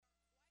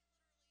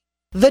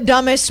The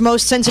dumbest,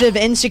 most sensitive,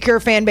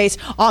 insecure fan base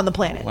on the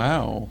planet.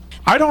 Wow.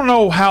 I don't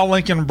know how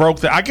Lincoln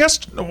broke that. I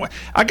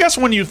guess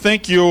when you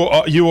think you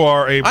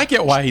are a, I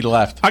get why he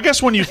left. I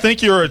guess when you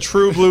think you're a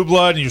true blue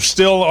blood, and you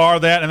still are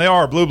that, and they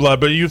are a blue blood,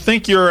 but you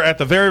think you're at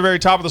the very, very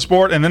top of the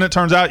sport, and then it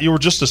turns out you were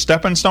just a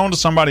stepping stone to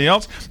somebody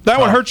else, that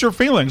would hurt your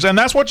feelings. And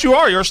that's what you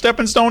are. You're a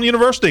stepping stone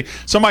university.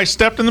 Somebody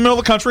stepped in the middle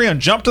of the country and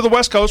jumped to the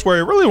West Coast where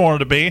he really wanted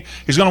to be.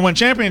 He's going to win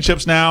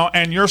championships now,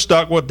 and you're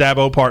stuck with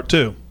Dabo Part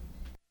 2.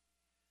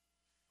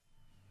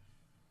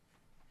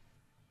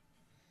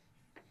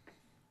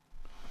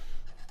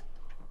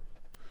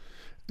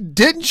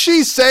 Didn't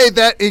she say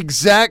that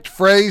exact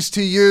phrase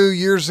to you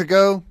years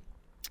ago?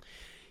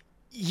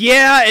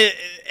 Yeah,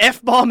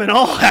 F-bomb and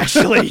all,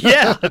 actually,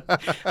 yeah.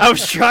 I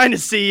was trying to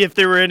see if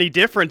there were any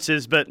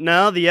differences, but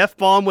no, the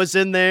F-bomb was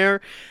in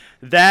there.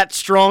 That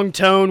strong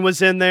tone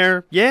was in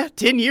there. Yeah,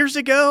 10 years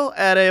ago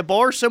at a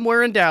bar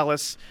somewhere in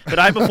Dallas, the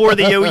night before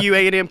the OU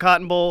A&M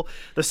Cotton Bowl,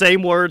 the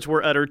same words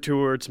were uttered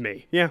towards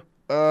me. Yeah.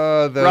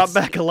 Brought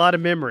back a lot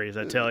of memories,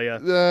 I tell you.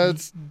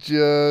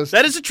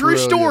 That is a true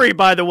story,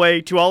 by the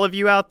way, to all of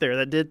you out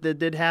there. That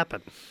did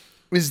happen.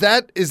 Is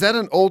that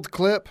an old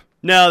clip?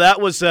 No,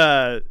 that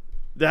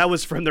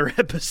was from their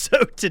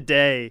episode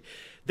today.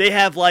 They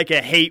have like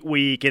a hate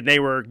week, and they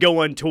were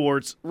going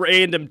towards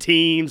random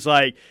teams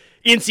like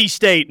NC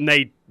State, and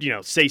they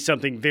say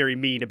something very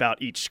mean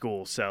about each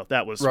school. So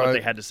that was what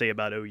they had to say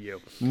about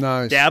OU.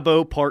 Nice.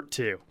 Dabo Part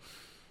 2.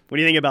 What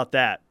do you think about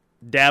that?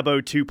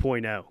 Dabo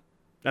 2.0.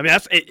 I mean,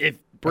 if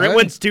Brent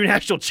wins 2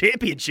 national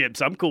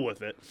championships, I'm cool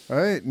with it.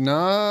 Hey,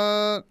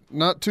 not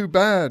too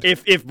bad.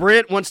 If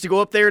Brent wants to go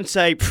up there and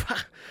say,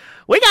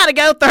 we got to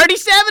go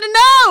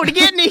 37-0 to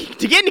get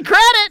any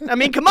credit, I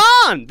mean, come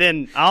on,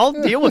 then I'll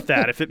deal with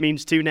that if it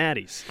means 2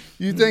 natties.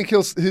 You think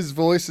his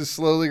voice is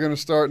slowly going to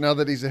start now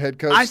that he's a head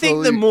coach? I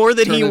think the more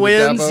that he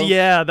wins,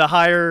 the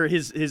higher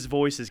his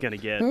voice is going to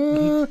get.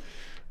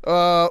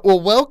 Well,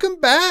 welcome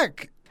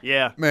back.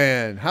 Yeah.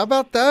 Man, how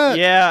about that?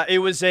 Yeah, it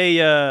was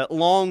a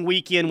long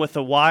weekend with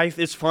the wife.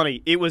 It's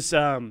funny. It was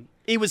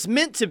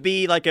meant to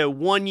be like a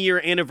 1-year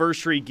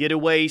anniversary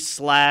getaway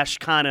 /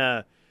 kind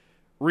of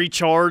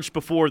recharge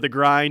before the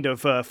grind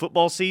of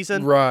football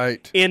season.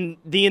 Right. And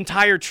the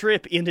entire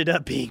trip ended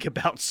up being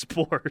about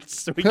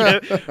sports. We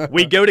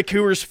go to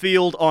Coors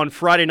Field on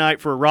Friday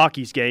night for a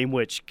Rockies game,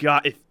 which,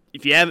 God,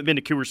 if you haven't been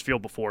to Coors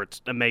Field before,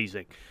 it's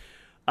amazing.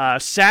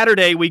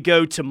 Saturday, we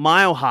go to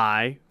Mile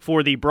High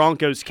for the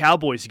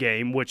Broncos-Cowboys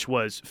game, which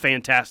was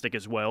fantastic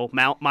as well.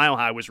 Mile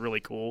High was really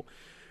cool.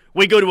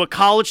 We go to a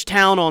college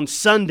town on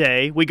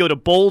Sunday. We go to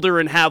Boulder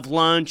and have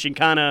lunch and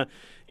kind of,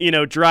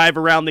 drive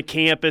around the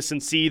campus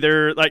and see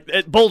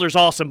Boulder's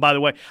awesome, by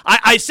the way.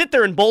 I sit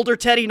there in Boulder,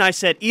 Teddy, and I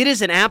said, it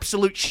is an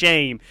absolute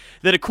shame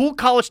that a cool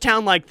college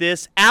town like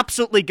this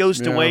absolutely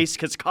goes to waste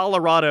because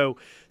Colorado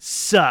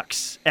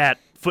sucks at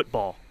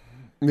football.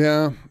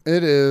 Yeah,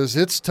 it is.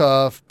 It's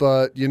tough,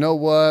 but you know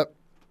what?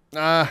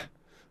 I'm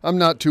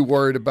not too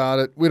worried about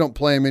it. We don't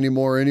play them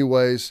anymore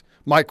anyways.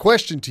 My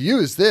question to you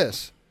is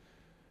this.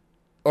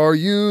 Are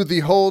you the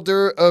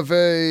holder of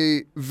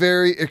a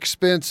very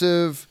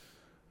expensive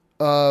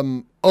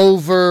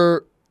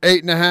over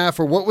 8.5,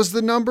 or what was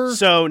the number?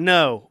 So,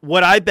 no.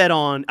 What I bet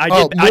on...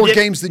 more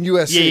games than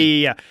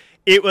USC. Yeah.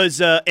 It was,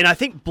 and I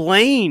think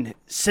Blaine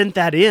sent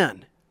that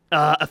in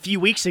a few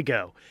weeks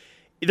ago.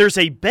 There's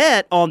a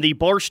bet on the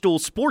Barstool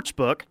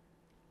Sportsbook.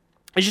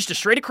 It's just a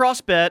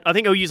straight-across bet. I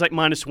think OU's like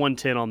minus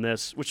 110 on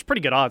this, which is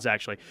pretty good odds,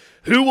 actually.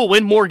 Who will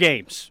win more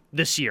games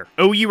this year,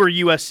 OU or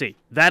USC?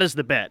 That is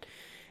the bet.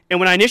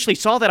 And when I initially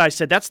saw that, I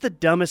said, that's the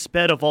dumbest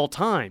bet of all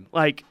time.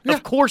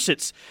 Of course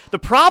it's – the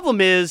problem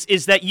is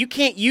that you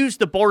can't use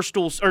the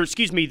Barstool – or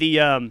excuse me, the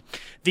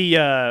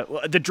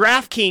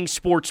DraftKings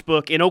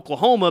Sportsbook in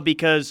Oklahoma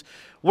because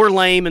we're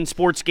lame and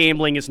sports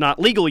gambling is not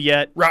legal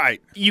yet.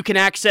 Right. You can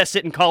access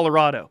it in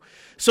Colorado.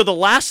 So the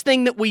last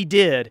thing that we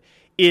did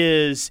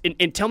is,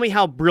 and tell me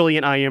how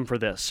brilliant I am for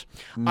this.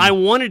 I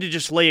wanted to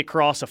just lay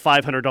across a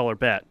 $500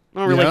 bet.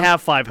 I don't really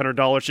have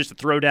 $500 just to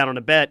throw down on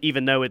a bet,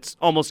 even though it's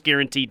almost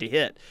guaranteed to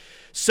hit.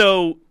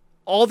 So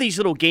all these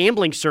little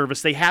gambling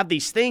services, they have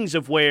these things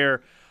of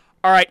where,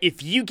 all right,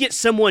 if you get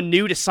someone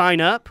new to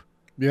sign up,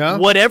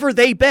 whatever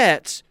they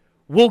bet,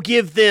 we'll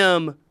give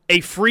them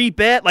a free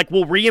bet. Like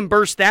we'll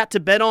reimburse that to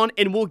bet on,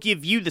 and we'll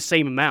give you the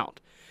same amount.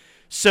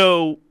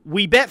 So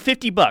we bet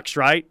 $50,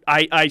 right?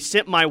 I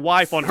sent my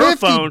wife on her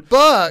phone.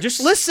 $50? Just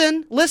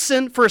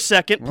listen for a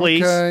second,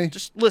 please. Okay.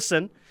 Just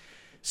listen.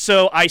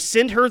 So I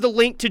send her the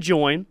link to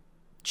join.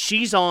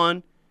 She's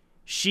on.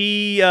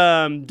 She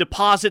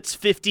deposits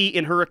 $50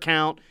 in her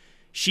account.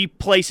 She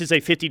places a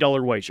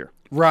 $50 wager.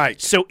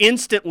 Right. So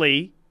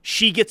instantly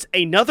she gets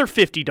another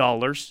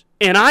 $50,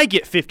 and I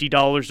get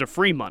 $50 of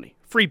free money,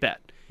 free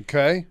bet.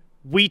 Okay.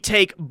 We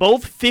take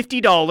both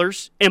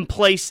 $50 and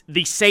place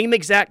the same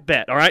exact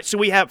bet, all right? So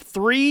we have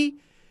 3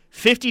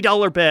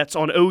 $50 bets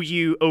on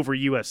OU over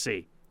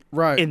USC.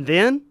 Right. And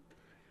then?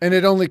 And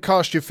it only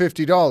cost you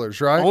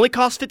 $50, right? Only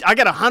cost $50. I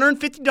got a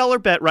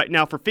 $150 bet right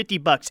now for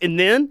 $50. And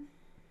then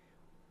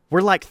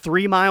We're like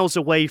 3 miles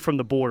away from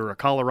the border of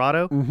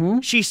Colorado.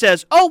 Mm-hmm. She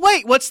says, "Oh,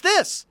 wait, what's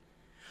this?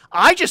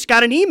 I just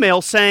got an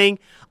email saying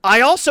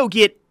I also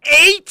get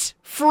 8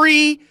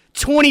 free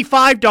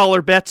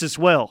 $25 bets as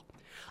well."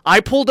 I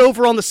pulled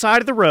over on the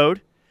side of the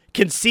road,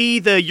 can see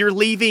the "You're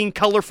leaving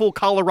colorful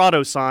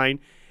Colorado" sign,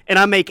 and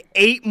I make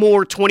 8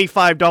 more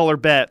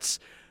 $25 bets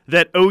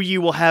that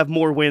OU will have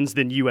more wins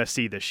than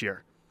USC this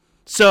year.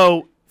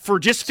 So for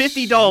just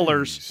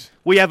 $50,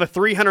 we have a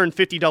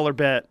 $350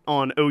 bet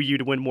on OU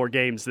to win more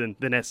games than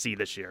SC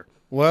this year.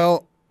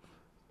 Well,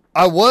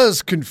 I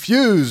was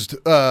confused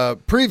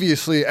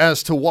previously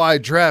as to why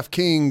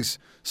DraftKings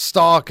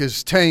stock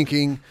is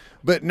tanking,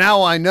 but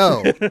now I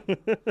know.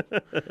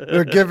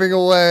 They're giving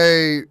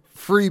away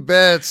free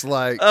bets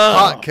like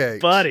hotcakes.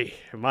 Buddy,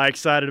 am I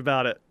excited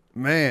about it?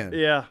 Man.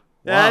 Yeah.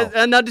 Wow.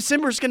 And now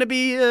December's going to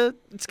be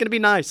it's going to be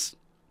nice.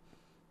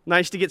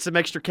 Nice to get some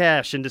extra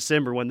cash in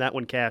December when that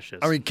one cashes.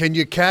 I mean, can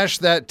you cash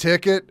that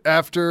ticket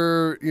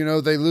after,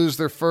 they lose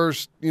their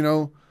first,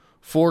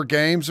 4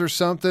 games or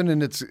something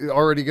and it's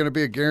already going to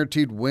be a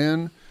guaranteed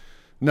win?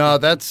 No,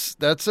 that's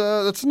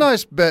a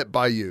nice bet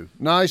by you.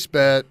 Nice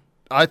bet.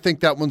 I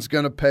think that one's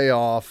going to pay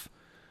off.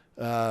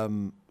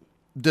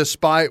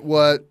 Despite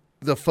what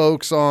the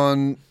folks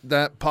on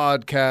that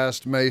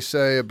podcast may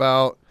say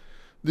about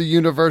the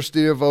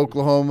University of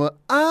Oklahoma,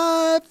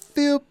 I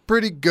feel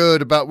pretty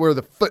good about where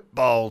the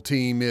football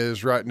team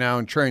is right now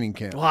in training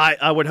camp. Well,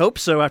 I would hope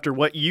so after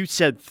what you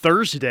said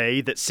Thursday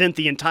that sent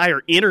the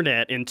entire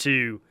internet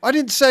into... I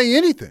didn't say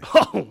anything.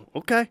 Oh,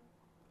 okay.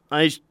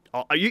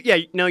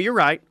 You're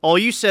right. All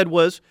you said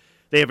was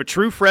they have a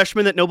true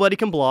freshman that nobody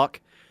can block,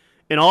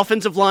 an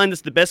offensive line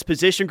that's the best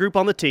position group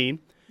on the team,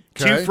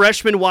 Okay. 2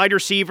 freshman wide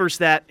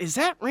receivers is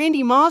that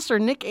Randy Moss or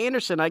Nick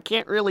Anderson? I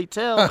can't really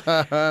tell.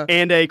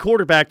 And a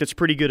quarterback that's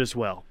pretty good as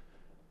well.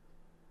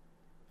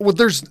 Well,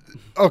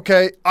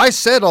 I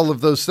said all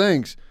of those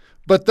things,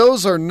 but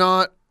those are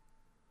not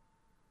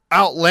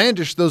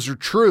outlandish. Those are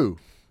true.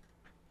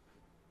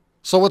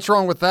 So what's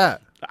wrong with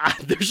that?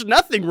 There's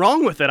nothing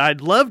wrong with it. I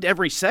loved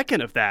every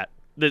second of that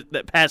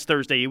past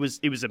Thursday. It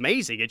was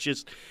amazing.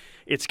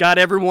 It's got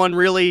everyone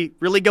really,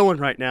 really going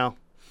right now.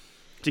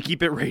 To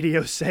keep it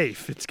radio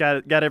safe. It's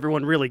got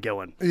everyone really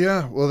going.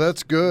 Yeah, well,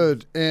 that's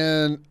good.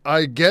 And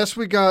I guess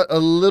we got a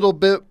little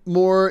bit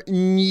more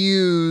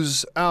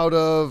news out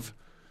of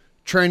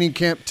training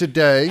camp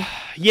today.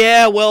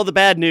 Yeah, well, the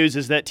bad news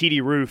is that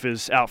TD Roof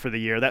is out for the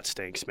year. That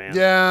stinks, man.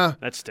 Yeah.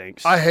 That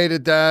stinks. I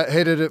hated that.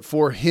 Hated it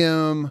for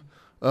him.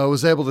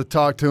 Was able to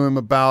talk to him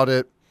about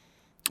it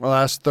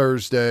last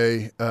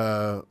Thursday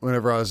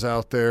whenever I was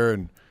out there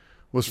and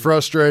was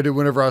frustrated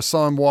whenever I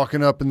saw him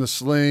walking up in the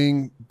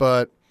sling,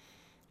 but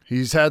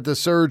he's had the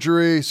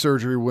surgery.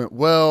 Surgery went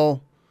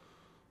well.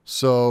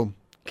 So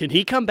can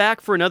he come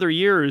back for another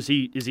year, or is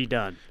he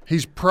done?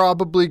 He's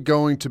probably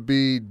going to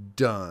be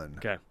done.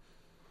 Okay.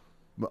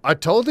 I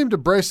told him to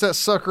brace that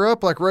sucker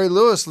up like Ray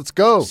Lewis. Let's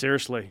go.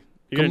 Seriously.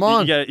 Come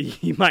on.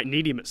 You might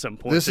need him at some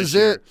point. This is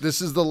year. it.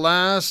 This is the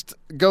last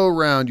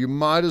go-round. You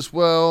might as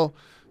well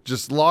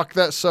just lock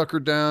that sucker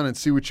down and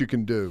see what you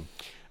can do.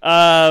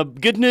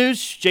 Good news,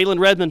 Jalen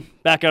Redmond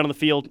back out on the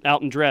field,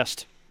 out and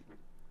dressed.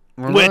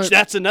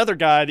 That's another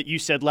guy that you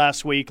said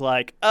last week, we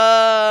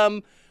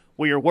are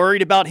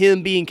worried about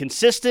him being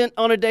consistent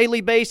on a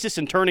daily basis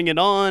and turning it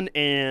on,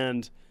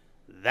 and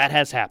that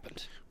has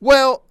happened.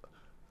 Well,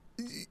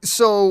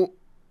 so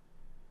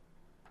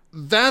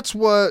that's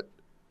what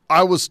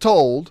I was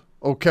told,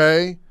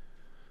 okay?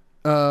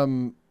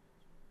 But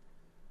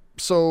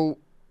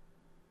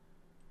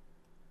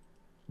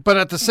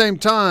at the same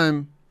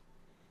time,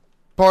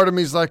 part of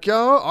me is like, yo,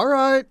 all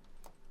right.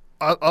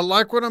 I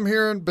like what I'm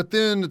hearing, but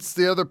then it's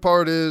the other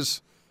part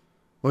is,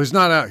 well, he's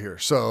not out here.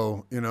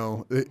 So,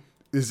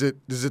 is it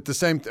the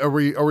same? Are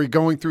we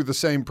going through the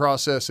same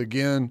process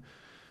again?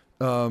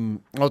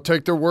 I'll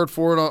take their word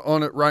for it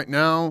on it right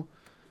now.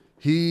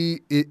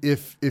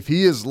 If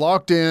he is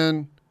locked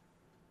in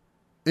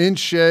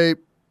shape,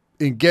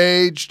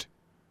 engaged,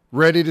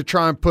 ready to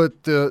try and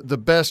put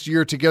the best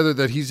year together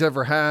that he's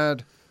ever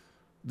had,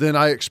 then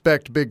I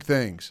expect big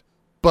things.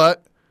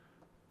 But,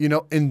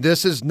 and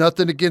this is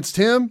nothing against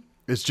him.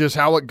 It's just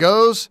how it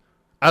goes.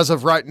 As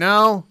of right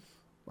now,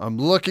 I'm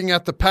looking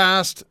at the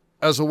past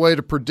as a way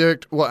to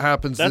predict what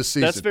happens this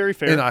season. That's very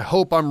fair. And I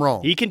hope I'm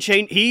wrong. He can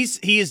change.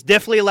 He is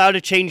definitely allowed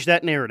to change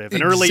that narrative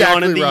and early Exactly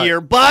on in the right.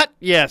 year. But,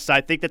 yes,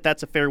 I think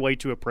that's a fair way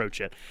to approach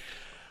it.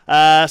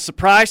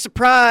 Surprise,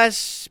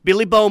 surprise,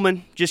 Billy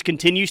Bowman just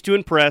continues to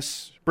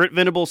impress. Brent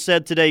Venables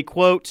said today,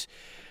 quote,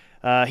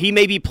 he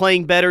may be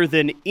playing better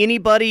than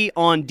anybody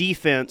on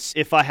defense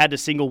if I had to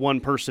single one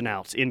person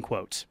out, end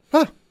quote.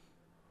 Huh.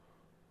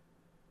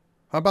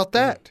 How about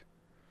that?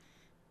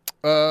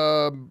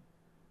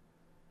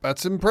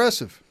 That's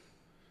impressive.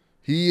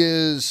 He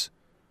is,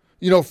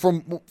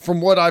 from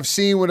what I've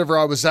seen whenever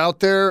I was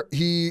out there,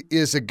 he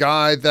is a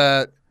guy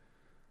that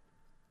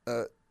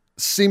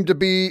seemed to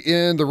be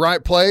in the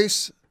right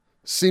place,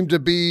 seemed to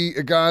be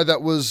a guy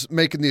that was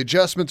making the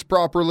adjustments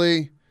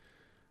properly.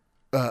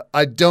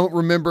 I don't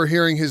remember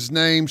hearing his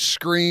name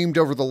screamed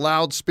over the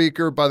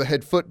loudspeaker by the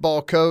head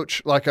football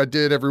coach like I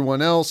did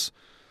everyone else.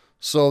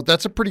 So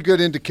that's a pretty good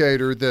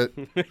indicator that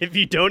If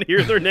you don't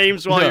hear their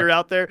names while you're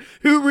out there,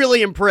 who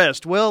really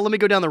impressed? Well, let me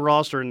go down the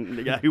roster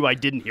and who I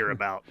didn't hear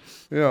about.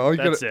 all you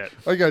That's gotta, it.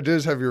 All you got to do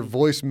is have your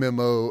voice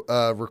memo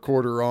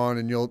recorder on,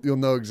 and you'll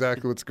know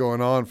exactly what's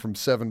going on from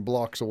 7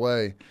 blocks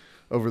away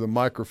over the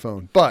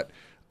microphone. But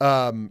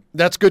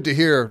that's good to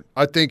hear.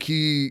 I think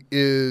he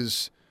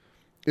is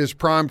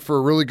primed for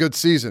a really good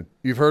season.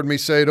 You've heard me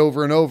say it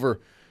over and over.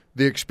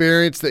 The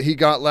experience that he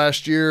got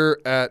last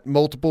year at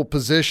multiple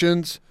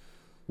positions,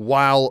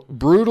 while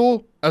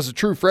brutal as a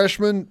true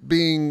freshman,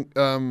 being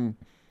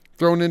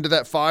thrown into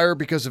that fire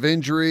because of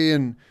injury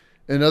and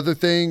other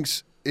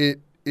things, it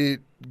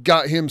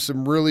got him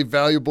some really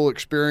valuable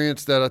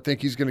experience that I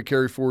think he's going to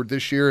carry forward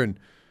this year and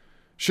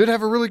should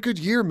have a really good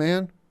year,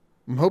 man.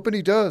 I'm hoping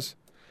he does.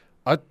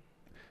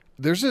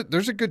 There's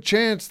a good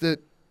chance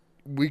that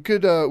we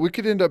could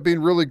end up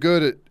being really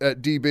good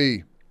at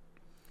DB,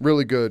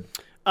 really good,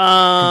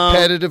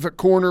 competitive at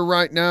corner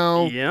right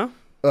now. Yeah.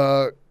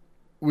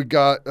 We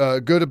got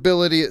good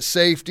ability at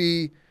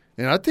safety,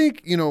 and I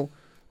think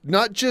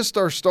not just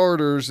our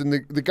starters and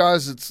the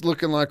guys it's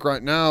looking like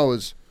right now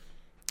is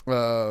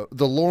the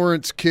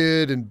Lawrence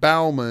kid and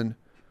Bauman,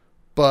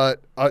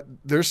 but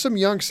there's some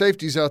young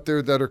safeties out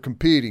there that are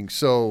competing.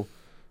 So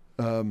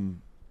I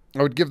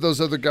would give those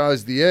other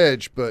guys the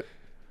edge, but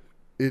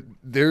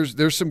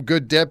there's some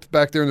good depth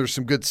back there and there's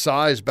some good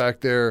size back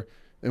there.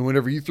 And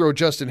whenever you throw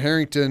Justin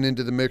Harrington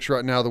into the mix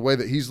right now, the way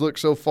that he's looked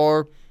so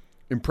far,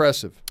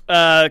 impressive.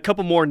 A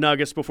couple more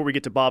nuggets before we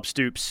get to Bob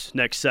Stoops'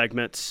 next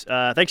segment.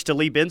 Thanks to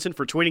Lee Benson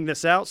for tweeting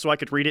this out so I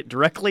could read it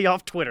directly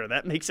off Twitter.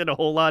 That makes it a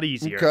whole lot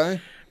easier. Okay.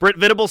 Brent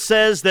Venable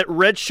says that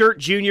redshirt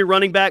junior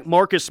running back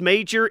Marcus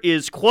Major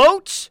is,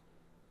 quote,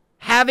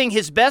 having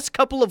his best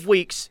couple of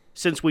weeks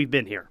since we've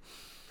been here.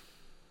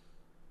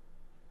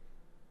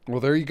 Well,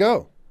 there you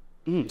go.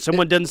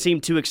 Someone doesn't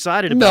seem too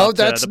excited about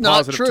that's the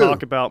not positive true.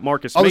 talk about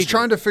Marcus Major. I was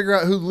trying to figure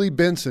out who Lee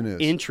Benson is.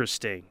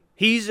 Interesting.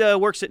 He's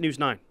works at News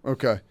 9.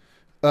 Okay.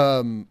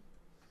 Hey,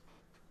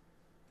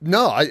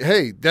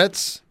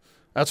 that's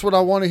what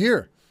I want to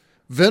hear.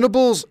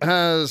 Venables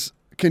has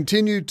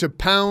continued to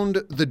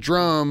pound the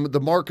drum,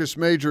 the Marcus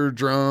Major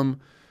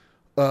drum.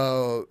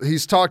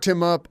 He's talked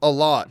him up a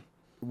lot.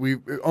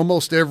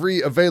 Almost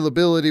every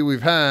availability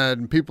we've had,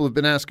 and people have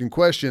been asking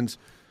questions,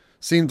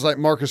 seems like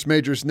Marcus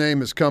Major's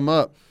name has come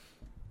up.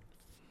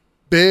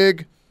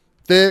 Big,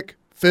 thick,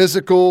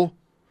 physical,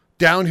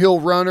 downhill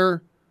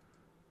runner.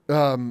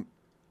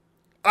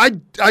 I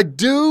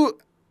do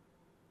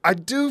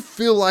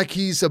feel like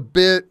he's a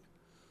bit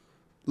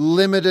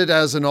limited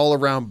as an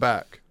all-around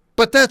back,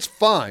 but that's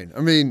fine.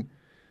 I mean,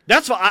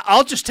 that's why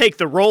I'll just take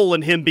the role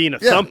in him being a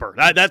thumper.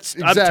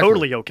 Exactly. I'm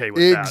totally okay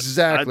with that.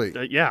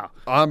 Exactly. Yeah.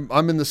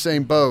 I'm in the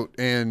same boat,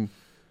 and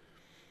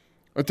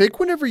I think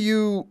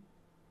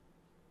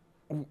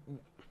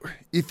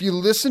if you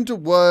listen to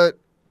what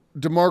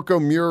DeMarco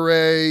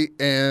Murray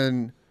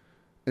and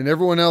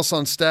everyone else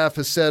on staff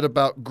has said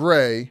about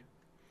Gray,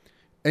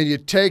 and you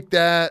take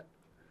that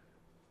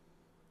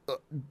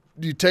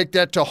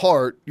to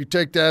heart, you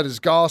take that as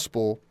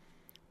gospel,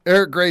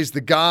 Eric Gray's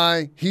the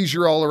guy. He's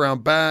your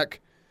all-around back.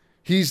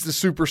 He's the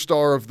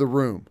superstar of the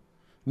room.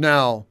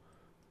 Now,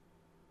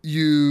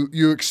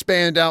 you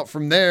expand out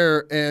from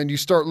there, and you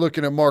start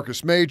looking at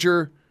Marcus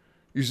Major.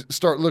 You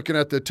start looking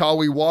at the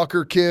Tawi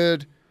Walker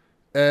kid,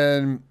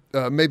 and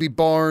maybe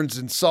Barnes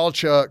and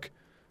Sawchuk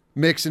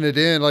mixing it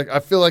in. Like, I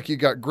feel like you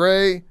got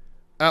Gray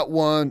at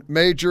 1,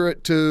 Major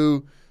at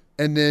 2,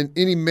 and then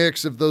any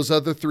mix of those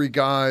other 3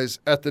 guys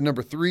at the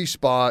number 3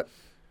 spot.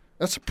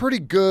 That's a pretty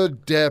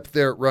good depth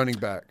there at running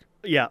back.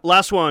 Yeah,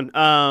 last one.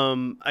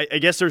 I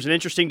guess there's an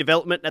interesting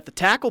development at the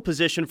tackle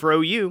position for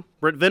OU.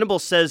 Brent Venable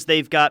says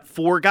they've got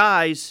 4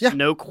 guys,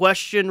 no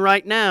question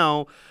right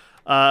now.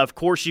 Of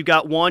course, you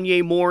got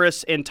Wanye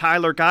Morris and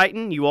Tyler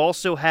Guyton. You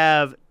also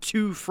have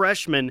 2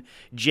 freshmen,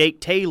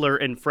 Jake Taylor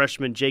and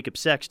freshman Jacob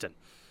Sexton.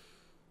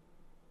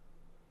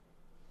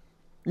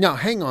 Now,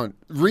 hang on.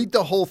 Read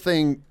the whole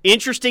thing.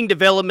 Interesting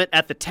development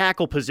at the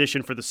tackle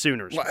position for the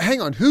Sooners. Well,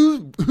 hang on.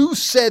 Who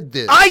said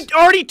this? I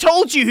already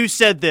told you who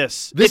said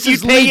this. This if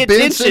is you pay Lee attention,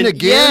 Benson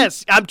again?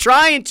 Yes, I'm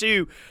trying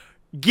to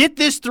get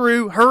this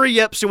through. Hurry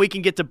up so we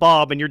can get to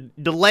Bob, and you're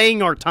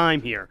delaying our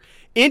time here.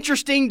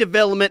 Interesting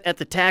development at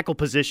the tackle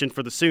position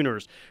for the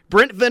Sooners.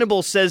 Brent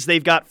Venable says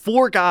they've got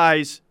 4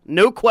 guys,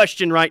 no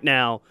question right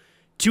now.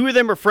 2 of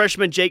them are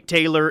freshman Jake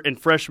Taylor and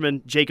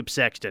freshman Jacob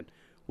Sexton.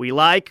 We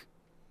like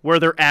where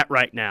they're at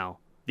right now.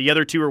 The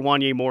other 2 are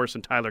Wanye Morris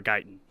and Tyler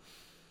Guyton.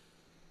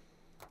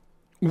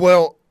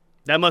 Well,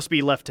 that must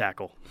be left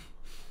tackle.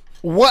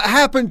 What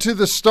happened to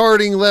the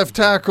starting left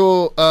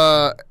tackle,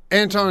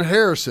 Anton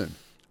Harrison?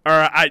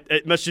 Or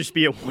it must just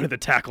be at one of the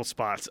tackle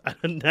spots. I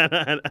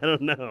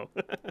don't know.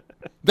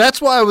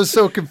 That's why I was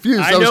so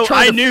confused.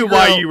 I knew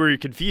why you were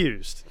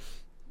confused.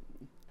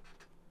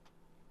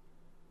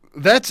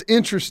 That's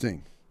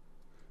interesting.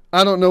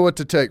 I don't know what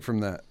to take from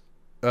that.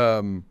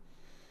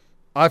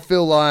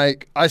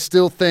 I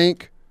still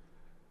think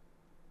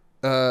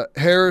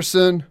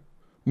Harrison,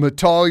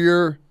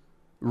 Metallier,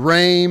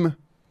 Rame,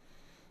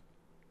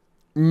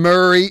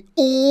 Murray,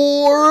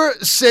 or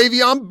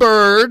Savion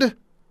Byrd,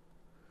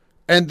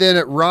 and then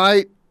at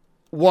right,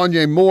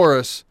 Wanye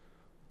Morris.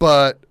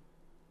 But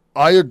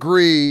I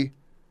agree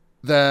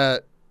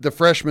that the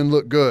freshmen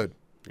look good.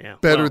 Yeah,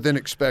 better than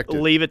expected.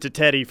 Leave it to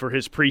Teddy for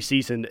his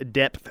preseason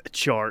depth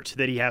chart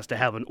that he has to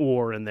have an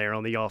or in there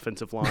on the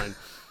offensive line,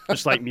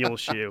 just like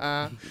Muleshoe.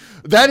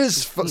 That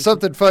is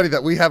something funny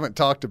that we haven't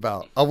talked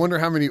about. I wonder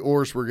how many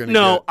oars we're going to get.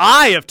 No,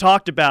 I have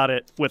talked about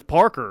it with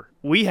Parker.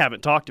 We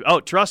haven't talked about it. Oh,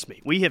 trust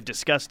me. We have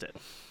discussed it.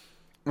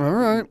 All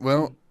right.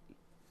 Well,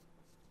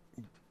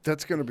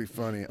 that's going to be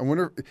funny. I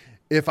wonder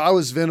if I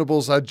was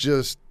Venables,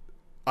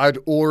 I'd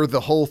oar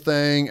the whole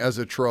thing as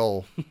a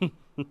troll.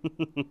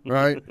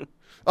 Right?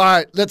 All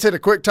right, let's hit a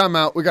quick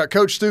timeout. We got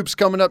Coach Stoops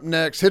coming up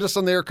next. Hit us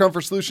on the Air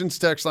Comfort Solutions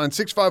text line,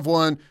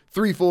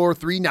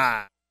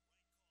 651-3439.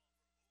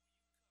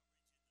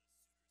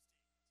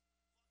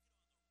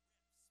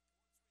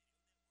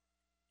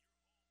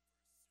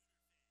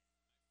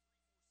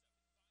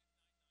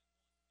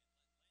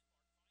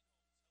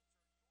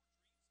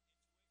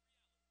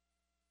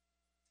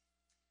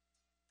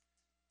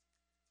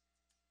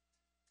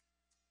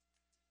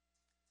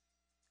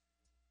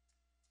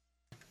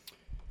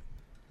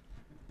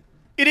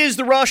 It is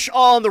The Rush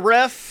on the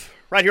Ref,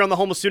 right here on the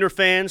home of Sooner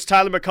fans.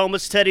 Tyler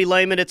McComas, Teddy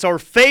Lehman. It's our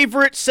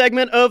favorite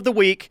segment of the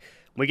week.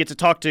 We get to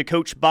talk to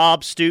Coach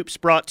Bob Stoops,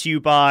 brought to you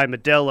by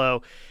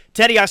Modelo.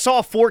 Teddy, I saw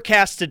a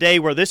forecast today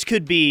where this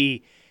could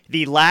be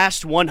the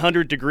last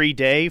 100-degree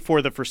day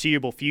for the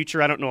foreseeable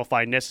future. I don't know if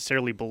I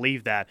necessarily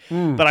believe that,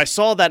 but I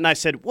saw that and I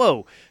said,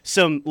 whoa,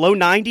 some low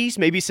 90s,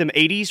 maybe some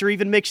 80s are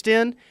even mixed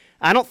in.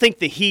 I don't think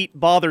the heat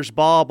bothers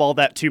Bob all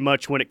that too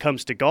much when it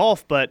comes to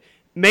golf, but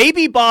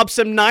maybe, Bob,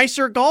 some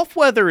nicer golf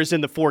weather is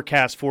in the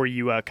forecast for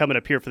you coming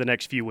up here for the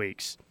next few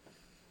weeks.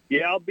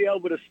 Yeah, I'll be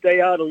able to stay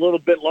out a little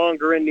bit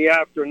longer in the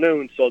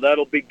afternoon, so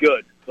that'll be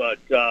good. But,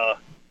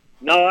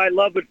 no, I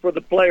love it for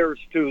the players,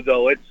 too,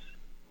 though. I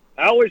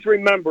always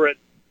remember it,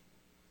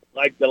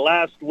 like the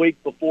last week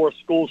before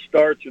school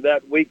starts or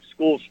that week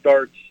school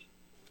starts,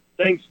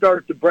 things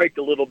start to break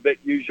a little bit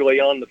usually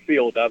on the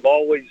field. I've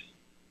always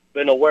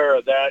been aware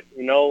of that,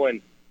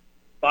 and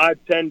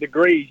 5-10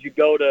 degrees, you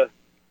go to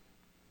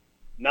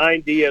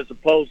 90 as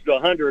opposed to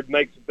 100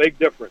 makes a big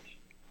difference.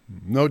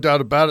 No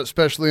doubt about it,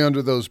 especially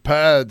under those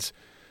pads.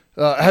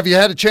 Have you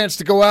had a chance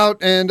to go out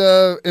and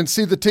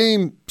see the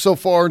team so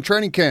far in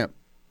training camp?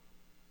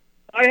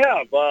 I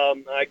have.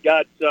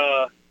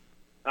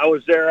 I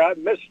was there. I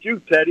missed you,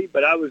 Teddy,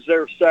 but I was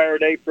there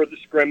Saturday for the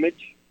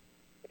scrimmage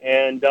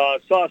and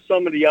saw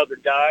some of the other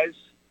guys.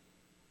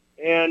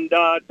 And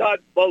I thought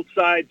both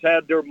sides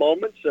had their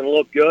moments and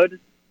looked good.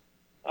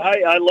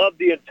 I love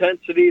the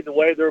intensity, the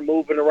way they're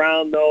moving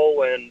around,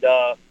 though, and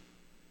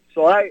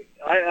so I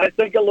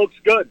think it looks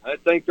good. I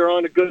think they're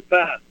on a good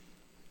path.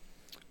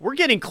 We're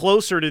getting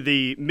closer to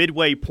the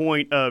midway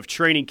point of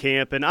training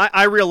camp, and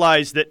I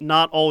realize that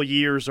not all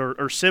years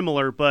are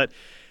similar, but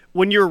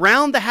when you're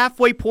around the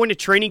halfway point of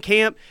training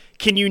camp,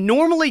 can you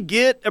normally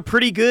get a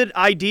pretty good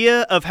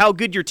idea of how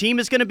good your team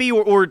is going to be,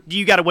 or do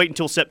you got to wait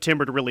until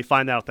September to really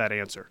find out that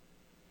answer?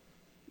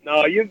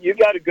 No, you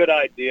got a good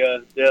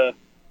idea.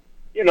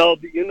 You know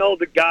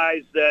the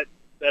guys that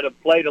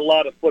have played a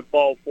lot of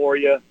football for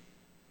you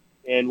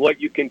and what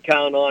you can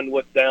count on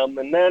with them.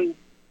 And then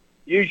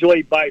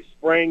usually by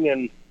spring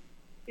and,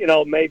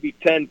 maybe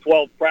 10,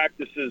 12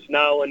 practices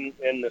now in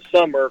the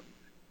summer,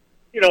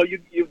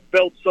 you've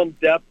built some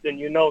depth and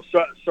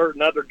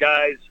certain other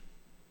guys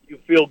you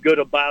feel good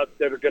about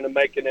that are going to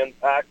make an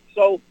impact.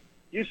 So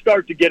you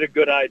start to get a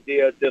good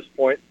idea at this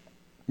point.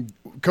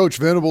 Coach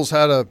Venables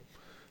had a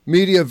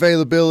media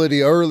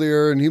availability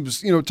earlier, and he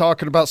was,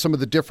 talking about some of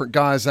the different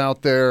guys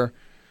out there,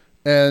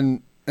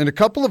 and a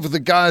couple of the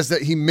guys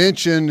that he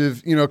mentioned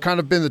have, kind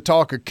of been the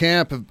talk of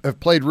camp, have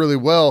played really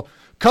well.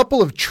 A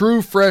couple of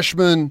true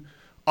freshman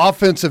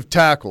offensive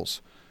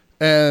tackles,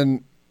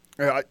 and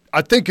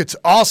I think it's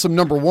awesome,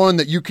 number one,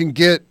 that you can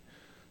get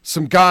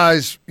some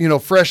guys,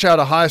 fresh out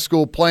of high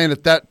school playing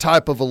at that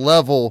type of a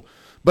level,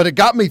 but it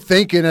got me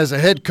thinking as a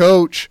head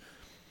coach,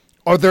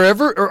 are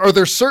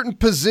there certain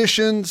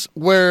positions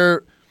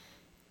where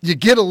you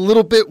get a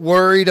little bit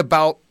worried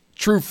about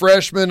true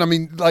freshmen? I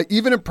mean, like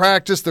even in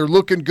practice, they're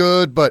looking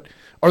good, but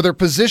are there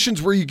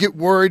positions where you get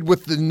worried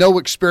with the no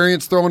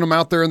experience throwing them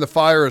out there in the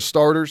fire as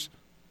starters?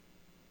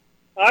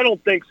 I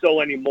don't think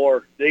so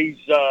anymore. These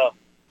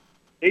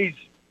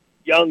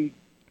young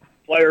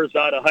players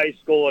out of high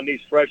school and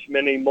these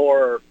freshmen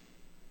anymore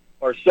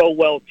are so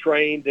well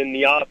trained in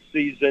the off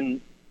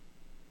season.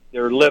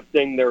 They're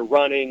lifting, they're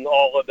running,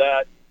 all of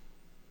that,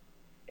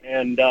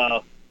 and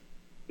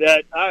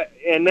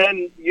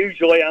then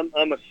usually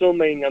I'm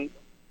assuming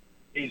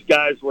these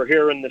guys were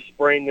here in the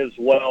spring as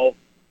well,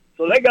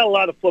 so they got a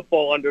lot of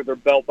football under their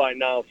belt by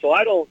now. So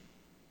I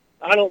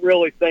don't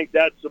really think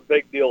that's a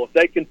big deal. If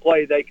they can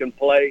play, they can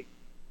play,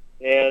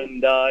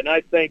 and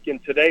I think in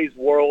today's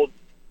world,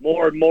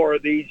 more and more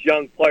of these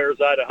young players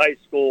out of high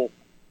school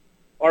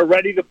are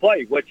ready to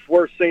play, which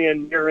we're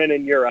seeing year in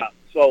and year out.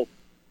 So,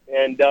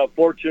 and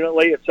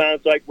fortunately, it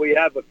sounds like we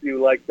have a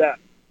few like that.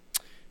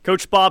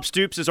 Coach Bob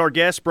Stoops is our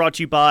guest, brought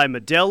to you by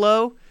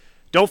Modelo.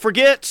 Don't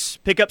forget,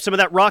 pick up some of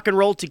that rock and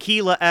roll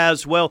tequila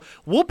as well.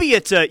 We'll be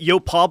at Yo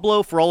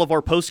Pablo for all of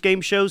our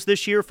post-game shows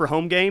this year for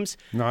home games.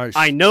 Nice.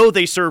 I know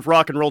they serve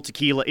rock and roll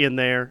tequila in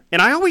there,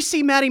 and I always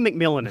see Maddie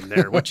McMillan in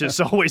there, which is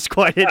always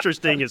quite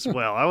interesting as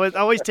well. I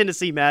always tend to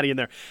see Maddie in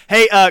there.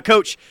 Hey,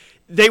 Coach,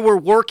 they were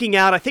working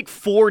out, I think,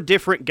 4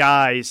 different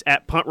guys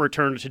at punt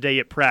return today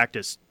at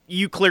practice.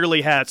 You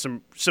clearly had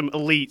some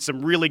elite,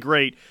 some really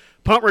great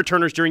punt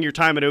returners during your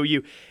time at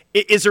OU.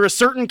 Is there a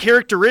certain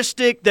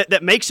characteristic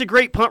that makes a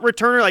great punt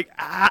returner? Like,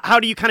 how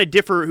do you kind of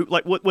differ,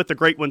 like what the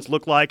great ones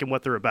look like and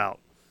what they're about?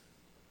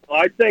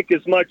 I think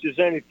as much as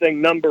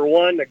anything, number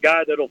one, a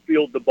guy that'll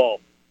field the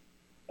ball,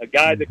 a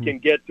guy that can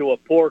get to a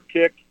poor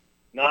kick,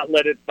 not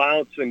let it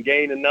bounce and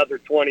gain another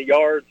 20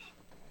 yards,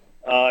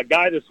 a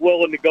guy that's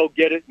willing to go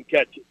get it and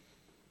catch it.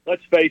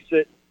 Let's face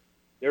it,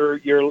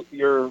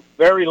 you're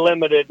very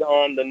limited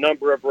on the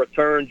number of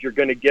returns you're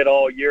going to get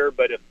all year,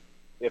 but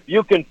if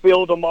you can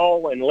field them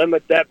all and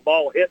limit that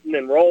ball hitting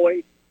and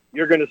rolling,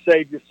 you're going to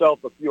save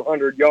yourself a few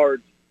hundred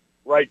yards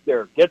right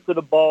there. Get to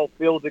the ball,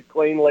 field it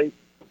cleanly.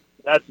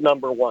 That's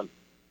number one.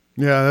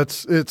 Yeah,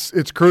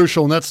 it's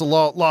crucial, and that's the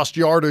lost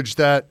yardage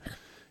that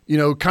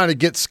kind of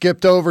gets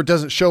skipped over,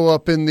 doesn't show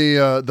up in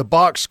the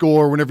box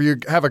score whenever you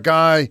have a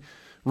guy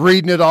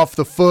reading it off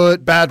the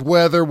foot, bad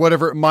weather,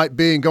 whatever it might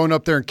be, and going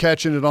up there and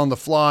catching it on the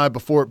fly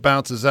before it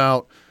bounces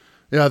out.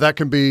 Yeah, that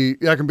can be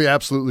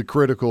absolutely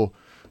critical.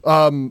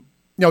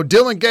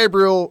 Dylan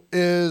Gabriel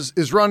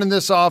is running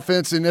this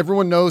offense, and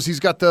everyone knows he's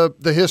got the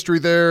history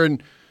there,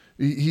 and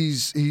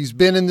he's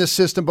been in this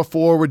system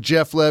before with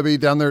Jeff Levy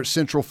down there at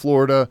Central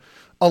Florida.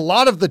 A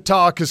lot of the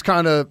talk is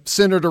kind of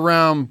centered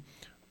around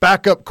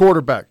backup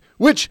quarterback,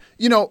 which,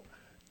 you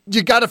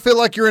got to feel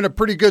like you're in a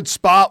pretty good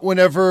spot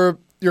whenever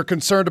you're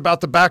concerned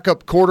about the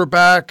backup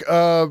quarterback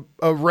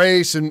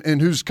race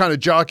and who's kind of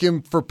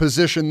jockeying for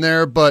position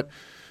there. But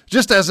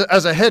just as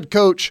a head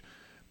coach,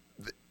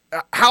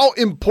 how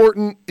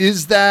important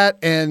is that,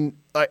 and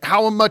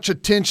how much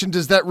attention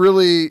does that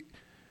really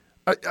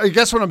I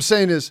guess what I'm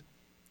saying is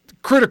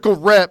critical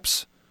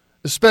reps,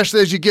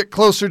 especially as you get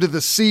closer to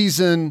the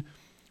season,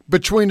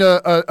 between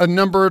a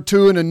number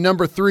 2 and a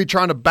number 3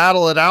 trying to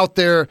battle it out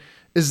there.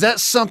 Is that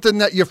something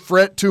that you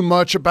fret too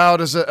much about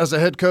as a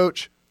head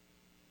coach?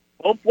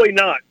 Hopefully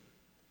not.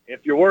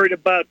 If you're worried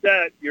about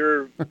that,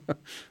 you're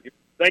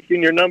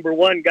thinking your number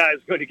 1 guy is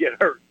going to get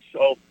hurt.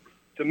 So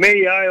to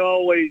me,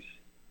 I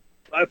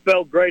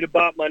felt great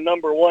about my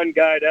number 1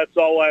 guy. That's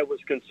all I was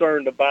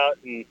concerned about,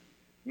 and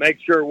make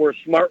sure we're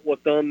smart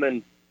with them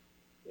and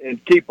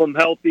keep them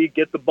healthy,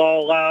 get the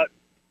ball out.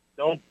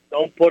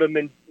 Don't put him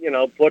in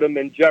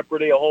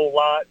jeopardy a whole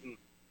lot, and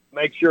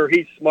make sure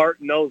he's smart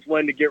and knows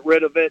when to get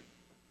rid of it.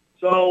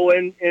 So,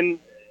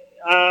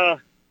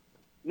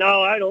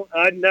 no, I don't.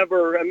 I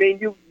never. I mean,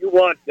 you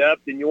want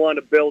depth and you want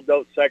to build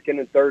those second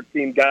and third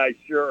team guys,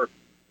 sure,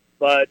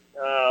 but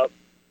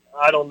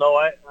I don't know.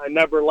 I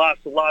never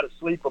lost a lot of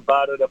sleep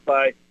about it.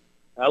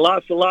 I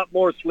lost a lot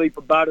more sleep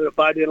about it if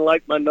I didn't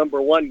like my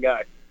number 1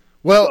 guy.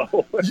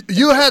 Well,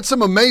 you had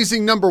some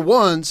amazing number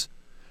 1s,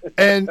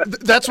 and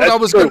that's what I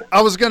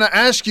was going to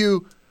ask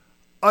you.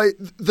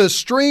 The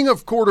string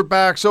of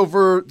quarterbacks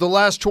over the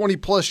last 20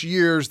 plus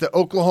years that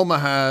Oklahoma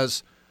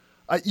has,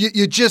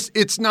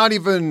 it's not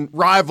even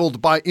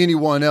rivaled by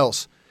anyone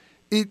else.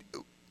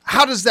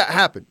 How does that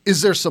happen?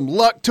 Is there some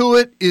luck to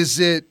it? Is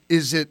it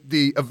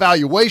the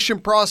evaluation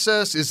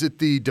process? Is it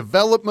the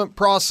development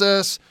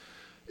process?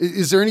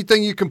 Is there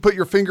anything you can put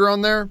your finger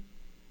on there?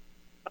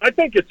 I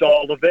think it's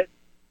all of it.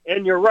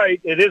 And you're right,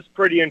 it is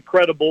pretty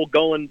incredible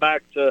going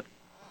back to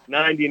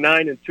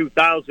 99 and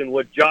 2000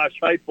 with Josh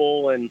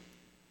Heupel, and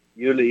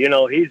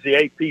he's the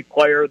AP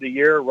Player of the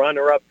Year,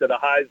 runner-up to the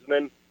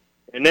Heisman.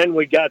 And then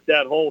we got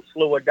that whole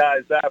slew of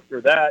guys after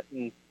that.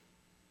 And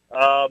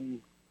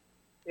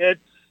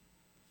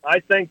I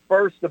think,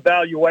 first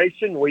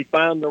evaluation, we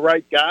found the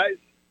right guys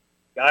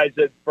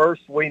that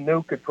first we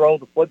knew could throw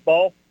the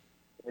football,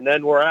 and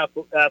then we're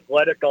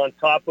athletic on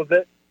top of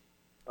it.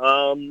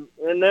 And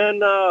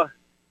then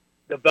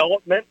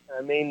development.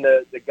 I mean,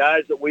 the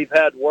guys that we've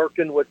had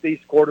working with these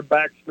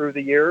quarterbacks through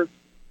the years,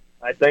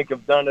 I think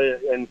have done an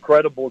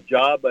incredible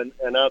job, an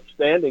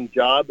outstanding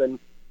job. And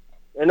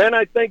then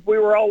I think we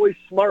were always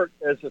smart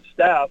as a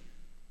staff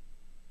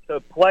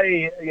to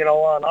play,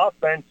 on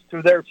offense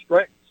to their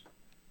strengths,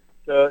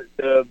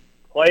 to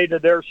play to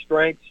their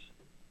strengths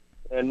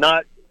and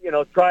not,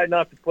 try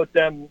not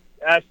to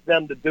ask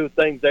them to do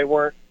things they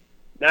weren't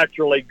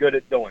naturally good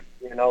at doing,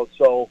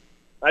 So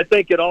I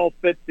think it all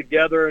fits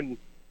together, and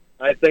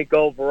I think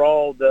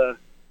overall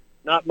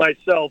not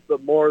myself,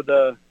 but more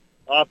the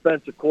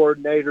offensive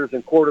coordinators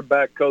and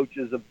quarterback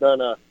coaches have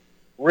done a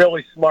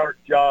really smart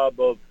job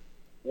of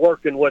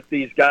working with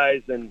these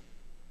guys and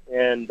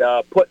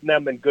putting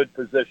them in good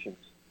positions.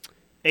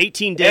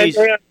 18 days.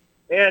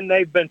 And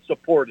they've been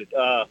supported.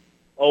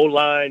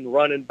 O-line,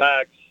 running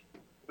backs.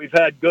 We've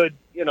had good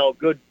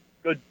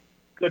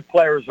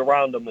players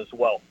around them as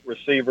well,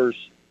 receivers.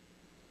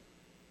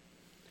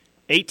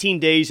 18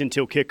 days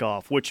until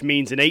kickoff, which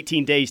means in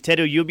 18 days,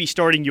 Teddy, you'll be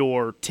starting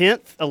your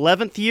 10th,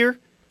 11th year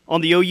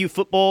on the OU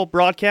football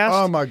broadcast.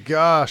 Oh, my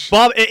gosh.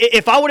 Bob,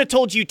 if I would have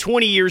told you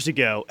 20 years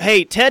ago,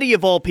 hey, Teddy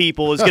of all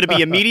people is going to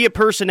be a media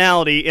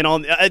personality and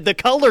on the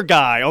color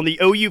guy on the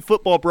OU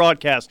football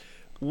broadcast,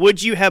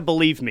 would you have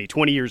believed me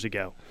 20 years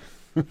ago?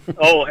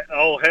 Oh,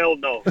 hell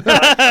no.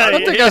 I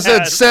don't think I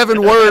said 7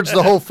 words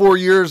the whole 4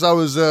 years I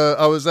was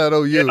at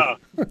OU. Yeah,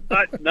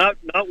 not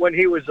when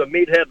he was a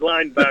meathead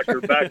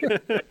linebacker back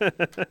in.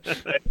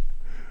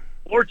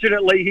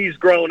 Fortunately, he's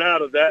grown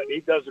out of that.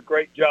 He does a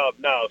great job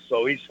now,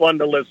 so he's fun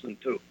to listen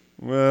to.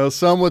 Well,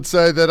 some would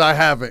say that I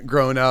haven't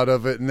grown out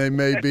of it, and they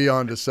may be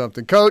onto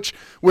something. Coach,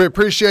 we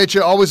appreciate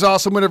you. Always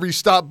awesome whenever you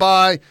stop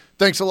by.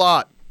 Thanks a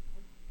lot.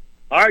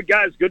 All right,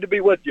 guys, good to be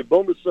with you.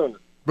 Boomer Sooner.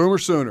 Boomer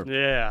Sooner.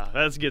 Yeah,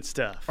 that's good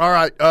stuff. All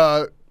right,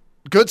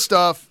 good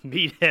stuff.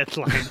 Meathead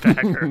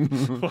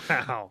linebacker.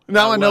 Wow.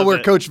 Now I know where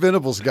it. Coach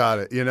Venables got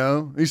it, you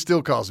know? He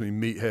still calls me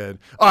meathead.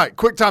 All right,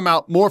 quick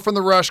timeout. More from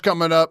The Rush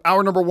coming up.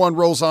 Hour number 1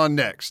 rolls on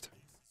next.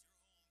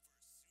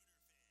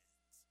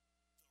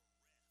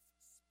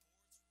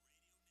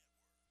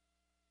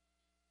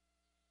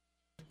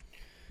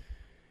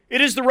 It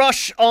is The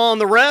Rush on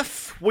the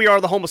Ref. We are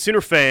the home of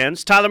Sooner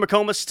fans. Tyler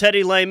McComas,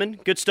 Teddy Lehman.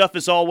 Good stuff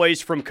as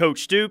always from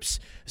Coach Stoops.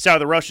 This hour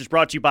of The Rush is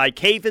brought to you by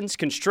Cavens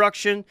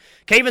Construction.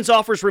 Cavens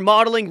offers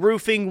remodeling,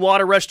 roofing,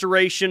 water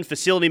restoration,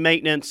 facility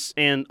maintenance,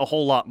 and a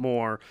whole lot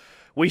more.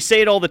 We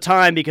say it all the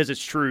time because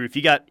it's true. If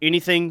you got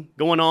anything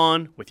going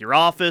on with your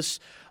office,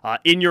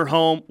 in your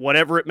home,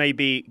 whatever it may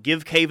be,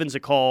 give Cavens a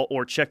call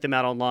or check them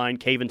out online,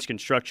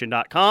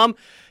 cavensconstruction.com.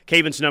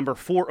 Cavens number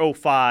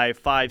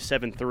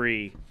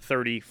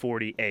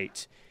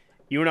 405-573-3048.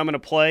 You and I'm going to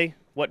play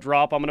what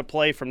drop I'm going to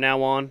play from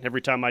now on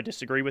every time I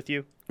disagree with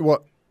you?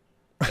 What?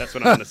 That's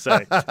what I'm going to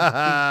say.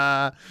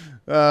 That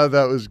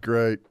was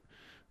great.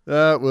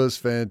 That was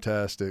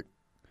fantastic.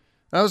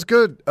 That was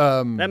good.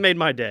 That made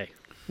my day.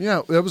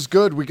 Yeah, that was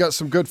good. We got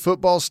some good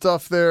football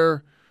stuff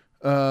there.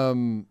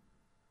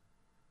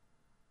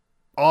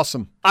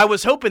 Awesome. I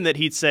was hoping that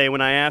he'd say,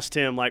 when I asked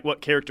him, like,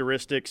 what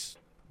characteristics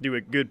do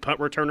a good punt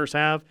returners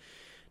have,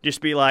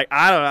 just be like,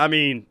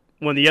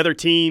 when the other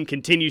team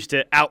continues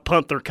to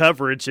out-punt their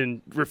coverage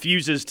and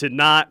refuses to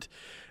not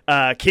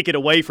kick it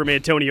away from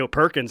Antonio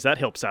Perkins, that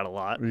helps out a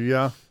lot.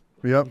 Yeah,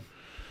 yep.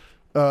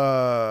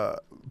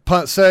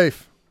 Punt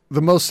safe.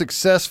 The most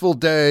successful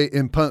day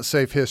in punt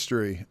safe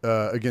history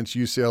against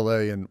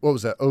UCLA. And what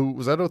was that?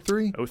 Was that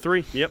 03?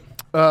 03, yep.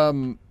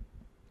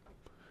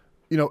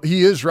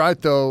 He is right,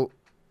 though.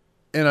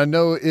 And I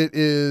know it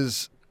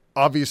is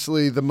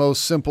obviously the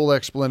most simple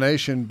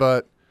explanation,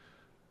 but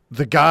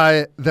the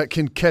guy that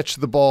can catch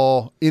the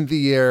ball in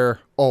the air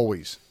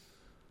always,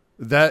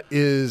 that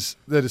is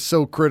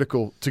so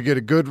critical to get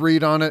a good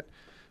read on it,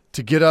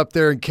 to get up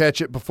there and catch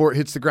it before it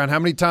hits the ground. How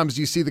many times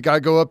do you see the guy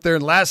go up there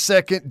and last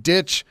second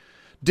ditch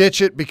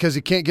it because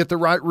he can't get the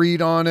right read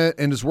on it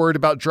and is worried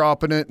about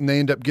dropping it, and they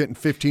end up getting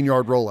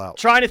 15-yard rollout?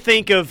 Trying to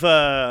think of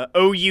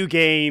OU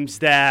games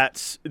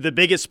that the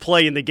biggest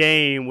play in the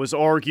game was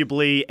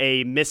arguably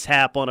a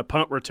mishap on a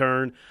punt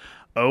return.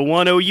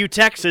 0-1 OU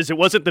Texas. It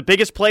wasn't the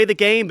biggest play of the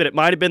game, but it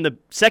might have been the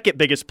second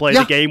biggest play of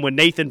the game when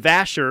Nathan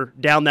Vasher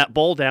downed that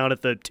ball down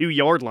at the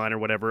 2-yard line or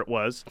whatever it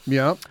was.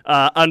 Yeah.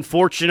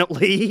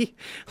 Unfortunately,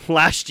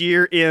 last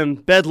year in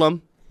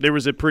Bedlam, there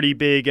was a pretty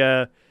big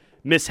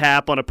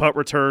mishap on a punt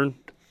return.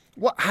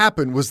 What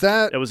happened? Was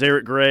that? It was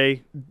Eric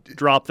Gray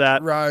dropped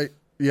that. Right.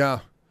 Yeah.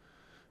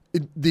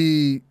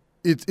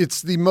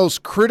 It's the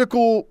most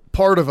critical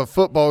part of a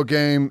football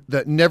game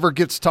that never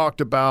gets talked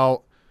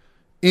about.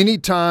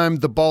 Anytime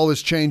the ball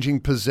is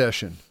changing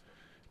possession,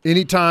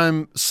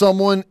 anytime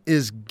someone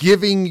is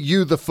giving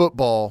you the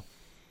football,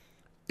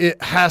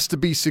 it has to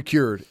be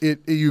secured.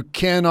 You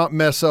cannot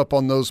mess up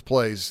on those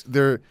plays.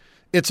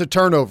 It's a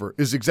turnover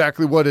is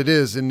exactly what it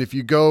is. And if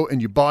you go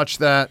and you botch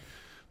that,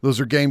 those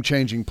are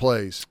game-changing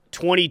plays.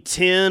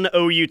 2010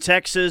 OU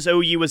Texas.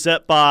 OU was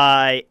up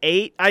by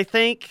 8, I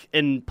think,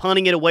 and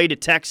punting it away to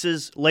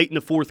Texas late in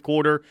the fourth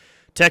quarter.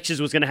 Texas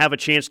was going to have a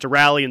chance to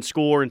rally and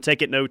score and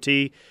take it in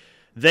OT.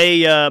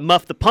 They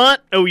muffed the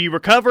punt. OU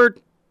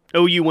recovered.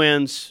 OU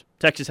wins.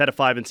 Texas had a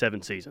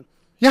 5-7 season.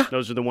 Yeah.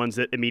 Those are the ones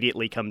that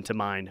immediately come to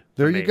mind.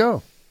 There you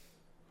go.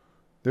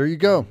 There you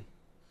go.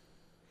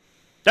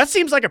 That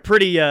seems like a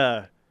pretty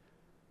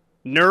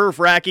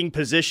nerve-wracking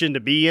position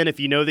to be in if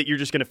you know that you're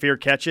just going to fair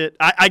catch it.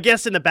 I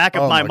guess in the back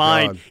of my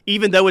mind,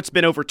 even though it's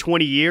been over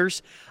 20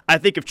 years, I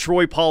think of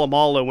Troy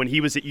Polamalu when he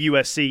was at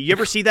USC. You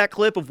ever see that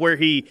clip of where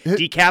he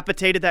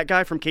decapitated that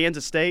guy from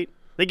Kansas State?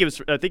 I think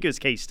it was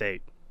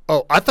K-State.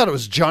 Oh, I thought it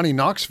was Johnny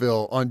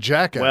Knoxville on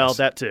Jackass. Well,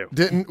 that too.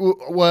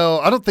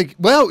 I don't think –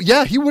 well,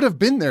 yeah, he would have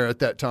been there at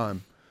that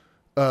time.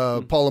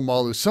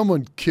 Polamalu.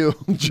 Someone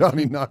killed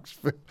Johnny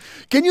Knoxville.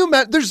 Can you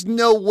imagine? There's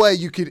no way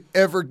you could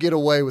ever get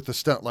away with a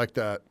stunt like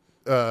that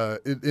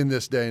in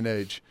this day and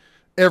age.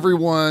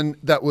 Everyone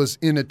that was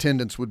in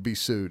attendance would be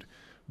sued.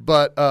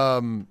 But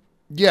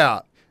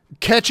yeah,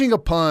 catching a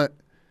punt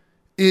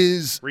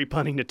is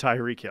Repunting to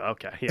Tyreek Hill.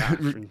 Okay, yeah.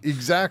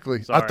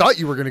 exactly. Sorry. I thought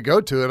you were going to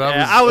go to it.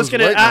 I was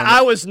gonna. waiting on I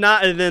it. was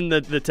not, and then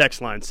the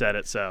text line said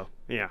it. So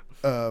yeah.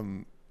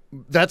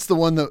 That's the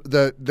one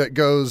that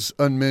goes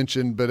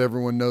unmentioned, but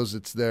everyone knows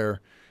it's there.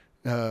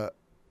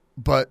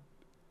 But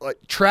like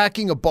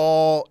tracking a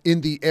ball in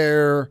the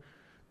air,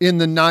 in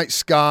the night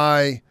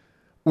sky,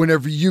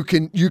 whenever you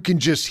can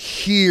just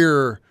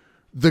hear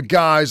the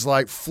guys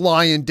like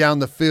flying down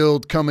the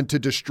field coming to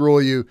destroy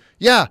you.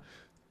 Yeah,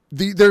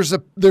 there's a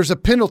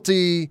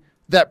penalty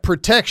that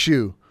protects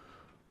you,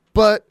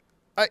 but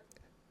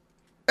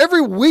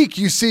every week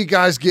you see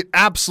guys get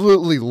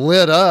absolutely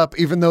lit up,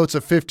 even though it's a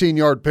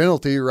 15-yard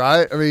penalty,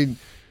 right? I mean,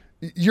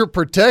 you're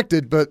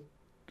protected, but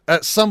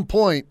at some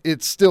point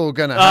it's still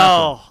going to happen.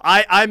 Oh,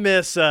 I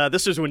miss.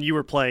 This is when you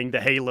were playing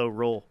the Halo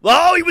rule.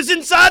 Oh, he was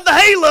inside the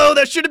Halo.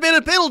 That should have been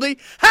a penalty.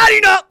 How do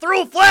you not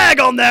throw a flag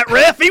on that,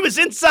 ref? He was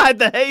inside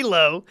the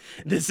Halo.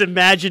 This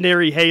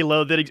imaginary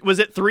Halo. Was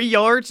it 3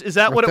 yards? Is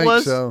that what it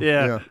was? So.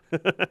 Yeah.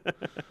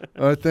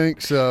 I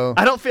think so.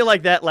 I don't feel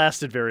like that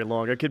lasted very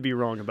long. I could be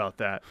wrong about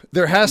that.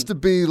 There has to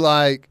be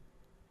like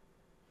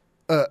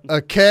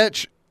a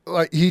catch.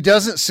 Like he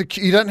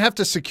doesn't have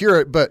to secure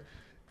it, but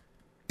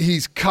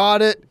he's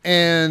caught it,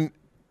 and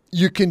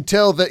you can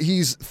tell that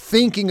he's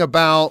thinking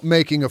about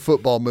making a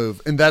football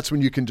move, and that's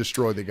when you can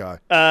destroy the guy.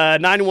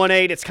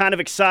 918, it's kind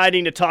of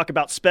exciting to talk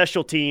about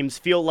special teams.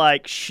 Feel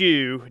like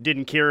Shu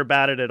didn't care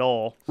about it at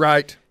all.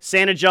 Right.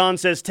 Santa John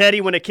says,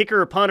 Teddy, when a kicker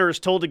or punter is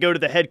told to go to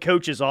the head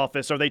coach's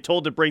office, are they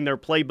told to bring their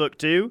playbook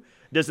too?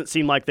 Doesn't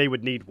seem like they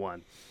would need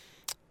one.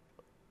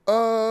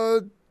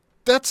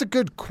 That's a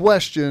good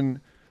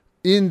question.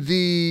 In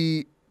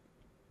the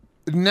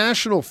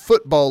National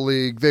Football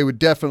League, they would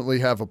definitely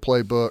have a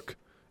playbook.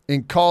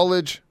 In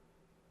college,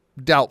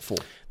 doubtful.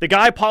 The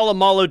guy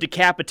Polamalu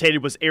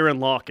decapitated was Aaron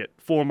Lockett,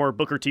 former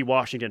Booker T.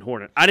 Washington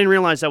Hornet. I didn't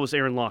realize that was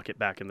Aaron Lockett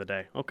back in the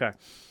day. Okay.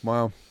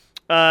 Wow.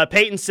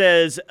 Peyton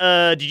says,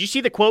 did you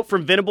see the quote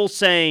from Venables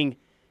saying,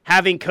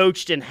 having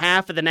coached in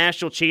half of the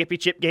national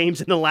championship games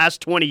in the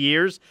last 20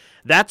 years,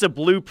 that's a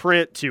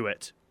blueprint to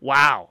it.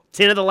 Wow.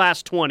 10 of the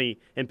last 20,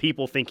 and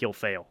people think he'll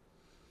fail.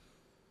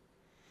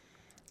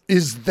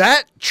 Is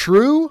that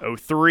true?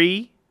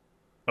 03,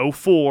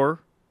 04,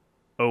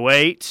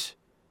 08,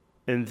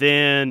 and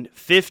then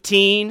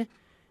 15,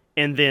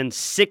 and then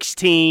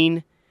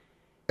 16,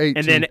 18.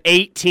 and then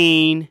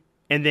 18,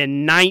 and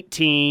then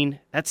 19.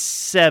 That's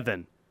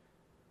 7.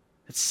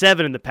 That's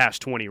 7 in the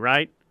past 20,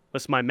 right?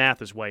 Unless my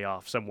math is way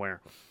off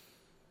somewhere.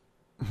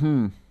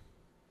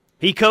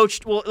 He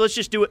coached, well, let's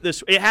just do it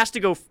this way. It has to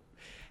go.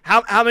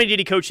 How many did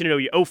he coach in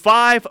OU?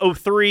 05,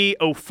 03,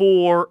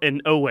 04,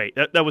 and 08.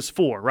 That was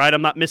 4, right?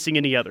 I'm not missing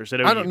any others at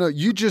OU. I don't know.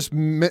 You just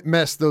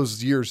messed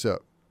those years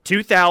up.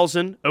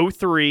 2000,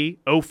 03,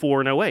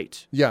 04, and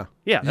 08. Yeah.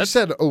 Yeah. You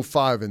said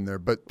 05 in there,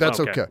 but that's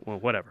okay. Well,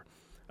 whatever.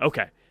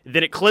 Okay.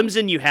 Then at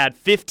Clemson, you had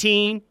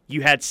 15,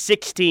 you had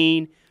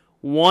 16,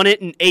 won it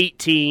in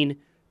 18,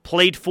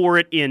 played for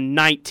it in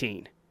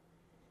 19.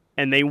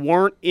 And they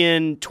weren't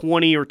in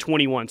 20 or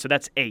 21, so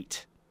that's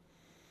 8.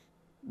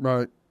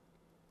 Right.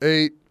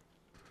 8.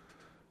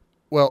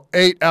 Well,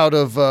 8 out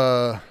of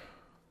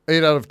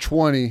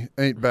 20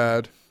 ain't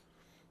bad.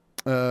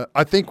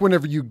 I think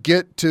whenever you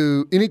get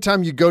to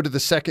anytime you go to the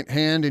second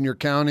hand and you're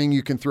counting,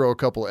 you can throw a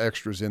couple of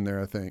extras in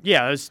there. I think.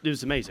 Yeah, it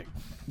was amazing.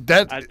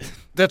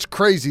 That's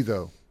crazy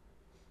though.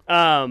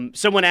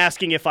 Someone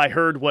asking if I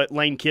heard what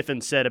Lane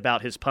Kiffin said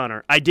about his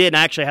punter. I did.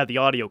 I actually have the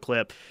audio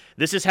clip.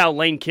 This is how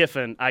Lane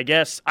Kiffin. I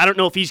guess I don't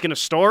know if he's going to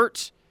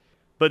start,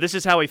 but this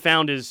is how he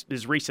found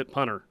his recent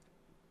punter.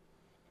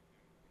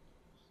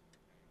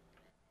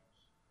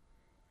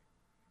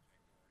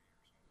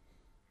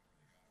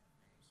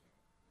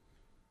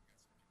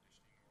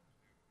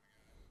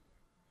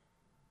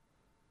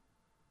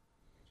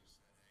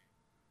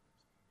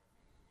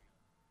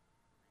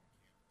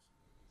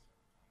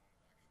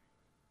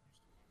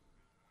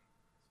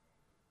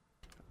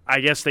 I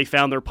guess they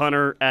found their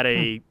punter at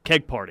a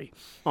keg party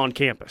on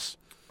campus.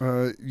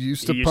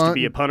 Used He to used punt to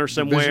be a punter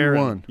Division somewhere.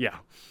 I. Yeah.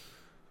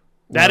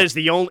 That is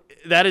the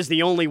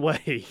only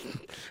way.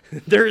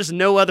 There is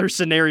no other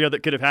scenario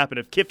that could have happened.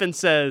 If Kiffin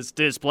says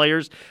to his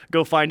players,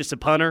 go find us a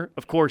punter,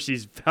 of course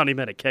he's found him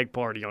at a keg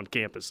party on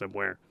campus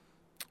somewhere.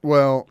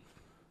 Well,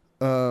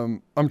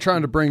 I'm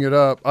trying to bring it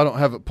up. I don't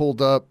have it pulled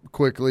up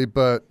quickly,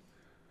 but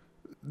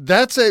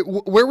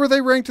where were they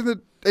ranked in the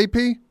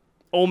AP?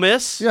 Ole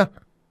Miss? Yeah.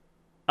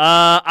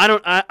 I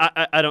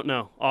don't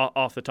know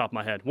off the top of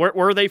my head.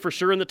 Were they for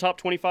sure in the top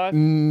 25?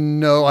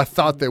 No, I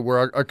thought they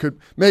were. I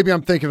could maybe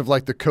I'm thinking of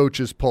like the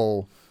coaches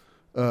poll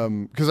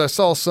because I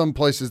saw some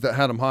places that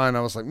had them high, and I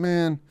was like,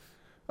 man,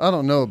 I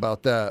don't know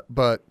about that.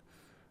 But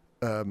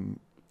I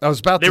was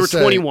about they to were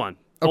say 21.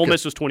 Okay. Ole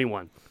Miss was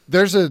 21.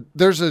 There's a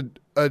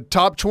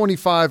top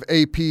 25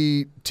 AP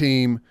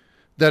team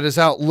that is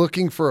out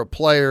looking for a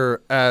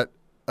player at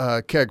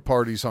keg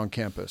parties on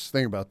campus.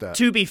 Think about that.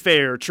 To be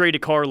fair, Trey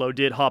DiCarlo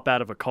did hop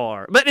out of a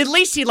car. But at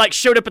least he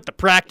showed up at the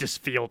practice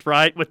field,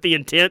 right? With the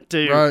intent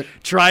to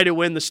try to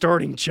win the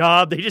starting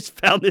job. They just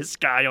found this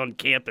guy on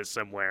campus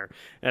somewhere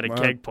at a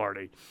keg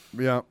party.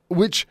 Yeah.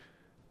 Which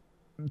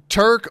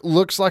Turk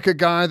looks like a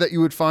guy that you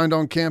would find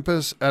on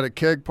campus at a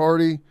keg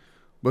party,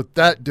 but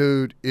that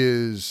dude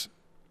is,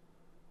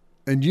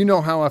 and you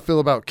know how I feel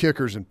about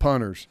kickers and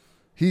punters.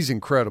 He's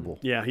incredible.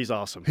 Yeah, he's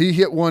awesome. He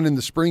hit one in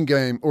the spring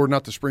game, or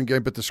not the spring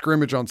game, but the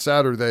scrimmage on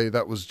Saturday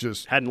that was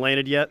just... Hadn't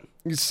landed yet?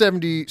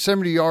 70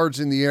 yards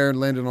in the air and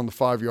landed on the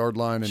 5-yard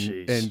line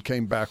and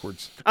came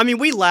backwards. I mean,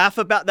 we laugh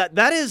about that.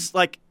 That is,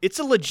 it's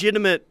a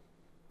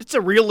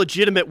real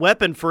legitimate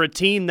weapon for a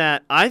team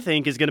that I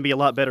think is going to be a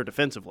lot better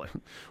defensively.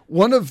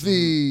 One of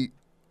the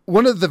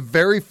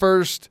very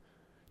first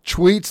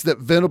tweets that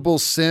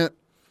Venables sent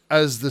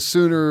as the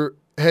Sooner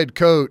head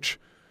coach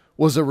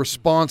was a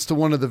response to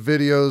one of the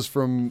videos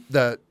from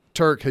that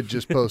Turk had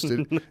just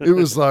posted. It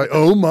was like,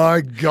 oh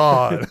my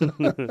God.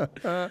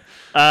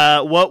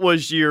 What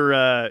was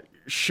your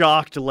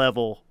shocked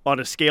level on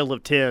a scale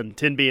of 10,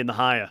 10 being the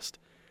highest,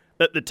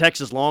 that the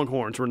Texas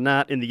Longhorns were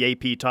not in the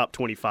AP Top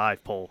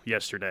 25 poll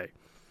yesterday?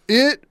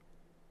 It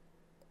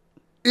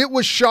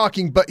was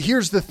shocking, but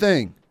here's the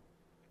thing.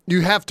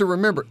 You have to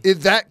remember,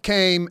 that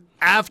came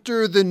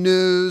after the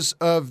news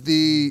of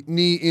the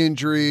knee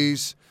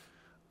injuries.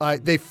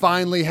 They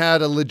finally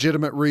had a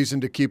legitimate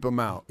reason to keep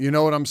him out. You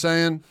know what I'm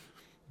saying?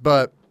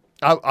 But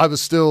I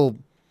was still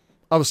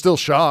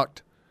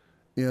shocked.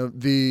 You know,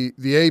 the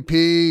AP,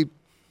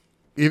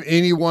 if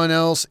anyone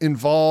else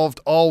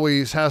involved,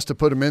 always has to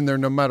put him in there,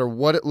 no matter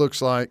what it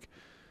looks like.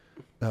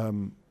 But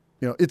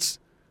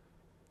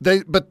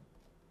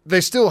they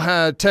still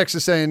had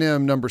Texas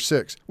A&M number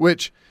 6,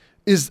 which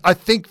is, I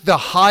think, the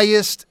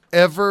highest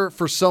ever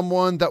for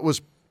someone that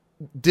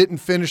didn't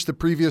finish the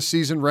previous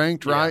season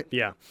ranked, right?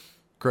 Yeah.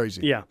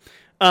 Crazy. Yeah.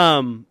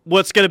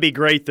 What's going to be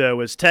great,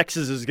 though, is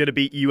Texas is going to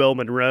beat UL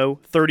Monroe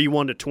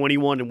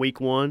 31-21 in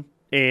week 1,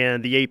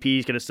 and the AP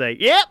is going to say,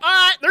 yep, all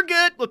right, they're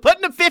good. We're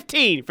putting them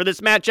 15 for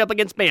this matchup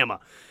against Bama.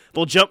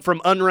 They'll jump from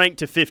unranked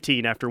to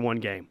 15 after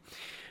one game.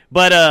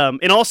 But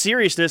in all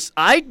seriousness,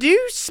 I do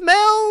smell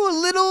a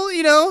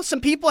little, some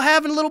people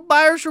having a little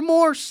buyer's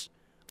remorse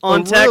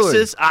on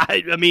Texas.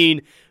 Really? I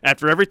mean,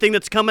 after everything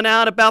that's coming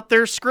out about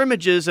their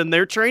scrimmages and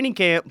their training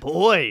camp,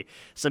 boy,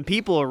 some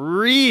people are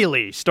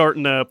really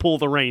starting to pull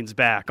the reins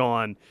back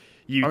on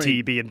UT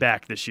being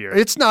back this year.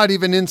 It's not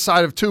even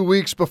inside of 2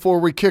 weeks before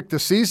we kick the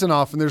season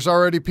off, and there's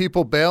already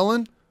people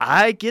bailing?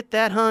 I get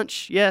that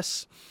hunch,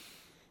 yes.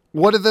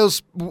 What are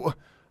those?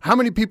 How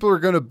many people are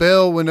going to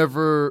bail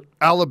whenever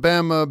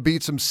Alabama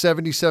beats them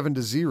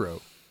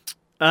 77-0?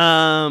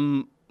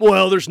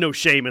 Well, there's no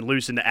shame in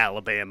losing to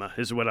Alabama,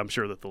 is what I'm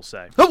sure that they'll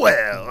say.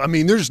 Well, I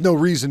mean, there's no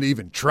reason to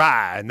even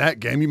try in that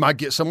game. You might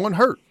get someone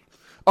hurt.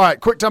 All right,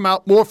 quick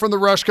timeout. More from The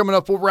Rush coming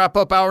up. We'll wrap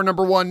up hour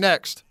number 1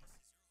 next.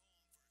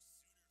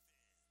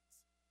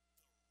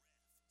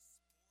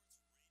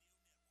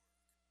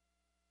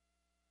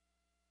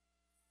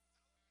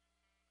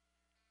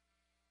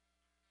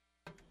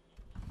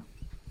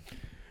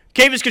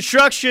 Cavis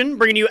Construction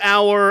bringing you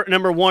hour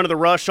number 1 of The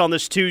Rush on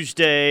this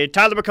Tuesday.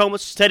 Tyler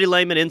McComas, Teddy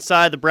Lehman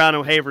inside the Brown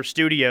O'Haver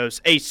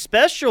studios. A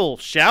special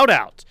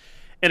shout-out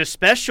and a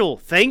special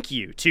thank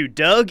you to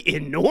Doug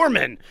in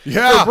Norman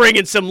for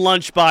bringing some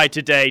lunch by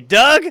today.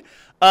 Doug,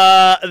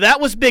 that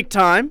was big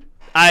time.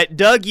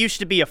 Doug used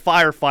to be a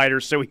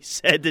firefighter, so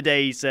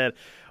he said,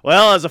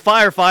 well, as a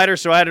firefighter,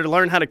 so I had to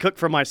learn how to cook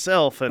for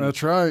myself. And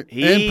that's right.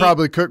 And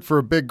probably cook for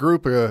a big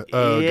group of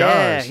guys.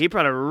 Yeah, he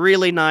brought a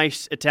really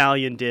nice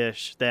Italian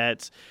dish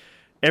that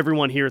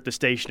everyone here at the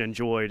station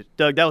enjoyed.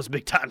 Doug, that was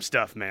big-time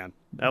stuff, man.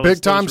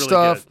 Big-time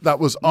stuff. That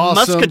was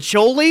awesome.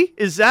 Muscaccioli?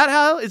 Is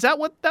that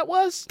what that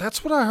was?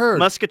 That's what I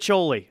heard.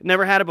 Muscaccioli.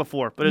 Never had it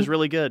before, but it was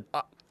really good.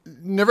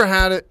 Never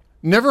had it.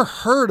 Never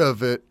heard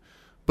of it,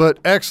 but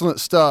excellent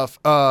stuff.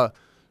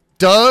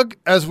 Doug,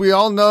 as we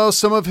all know,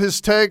 some of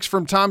his takes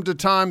from time to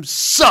time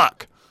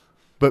suck.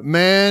 But,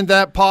 man,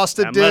 that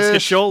pasta dish.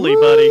 Muscaccioli,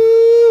 buddy.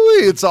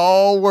 It's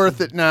all worth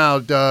it now,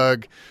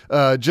 Doug.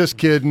 Just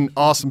kidding.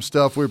 Awesome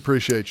stuff. We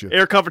appreciate you.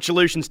 Air Comfort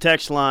Solutions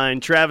text line.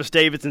 Travis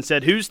Davidson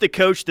said, who's the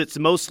coach that's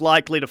most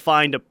likely to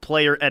find a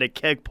player at a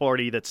keg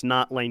party that's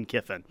not Lane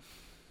Kiffin?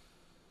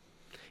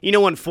 You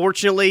know,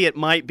 unfortunately, it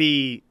might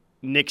be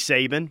Nick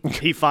Saban.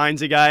 He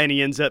finds a guy and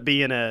he ends up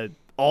being a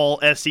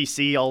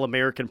all-SEC,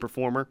 all-American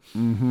performer.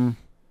 Mm-hmm.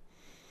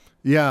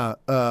 Yeah.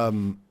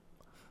 In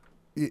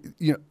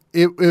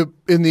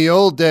the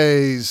old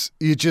days,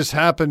 you just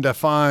happened to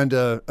find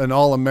an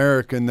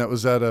all-American that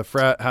was at a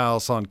frat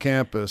house on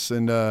campus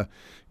and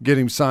get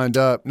him signed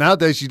up.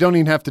 Nowadays, you don't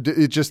even have to do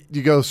it.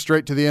 You go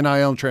straight to the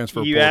NIL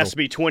transfer You portal. asked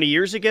me 20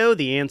 years ago.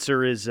 The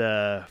answer is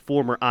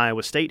former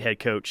Iowa State head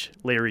coach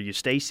Larry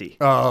Eustace.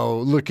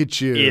 Oh, look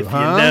at you. If you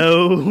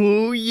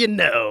know, you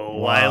know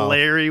why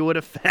Larry would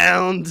have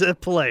found a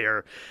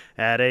player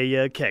at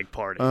a keg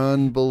party.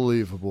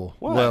 Unbelievable.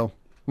 What? Well,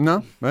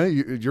 no,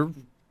 you're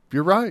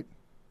right.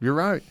 You're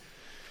right.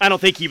 I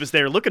don't think he was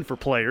there looking for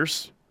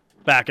players.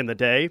 back in the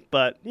day,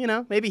 but,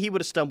 maybe he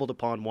would have stumbled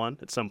upon one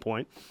at some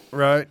point.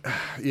 Right.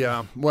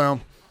 Yeah.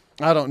 Well,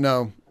 I don't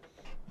know.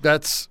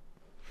 That's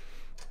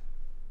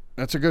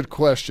a good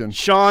question.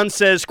 Sean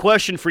says,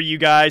 question for you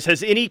guys.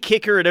 Has any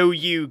kicker at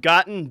OU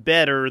gotten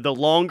better the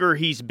longer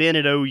he's been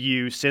at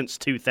OU since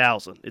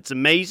 2000? It's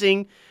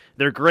amazing.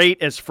 They're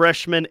great as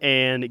freshmen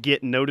and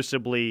get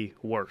noticeably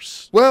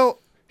worse. Well,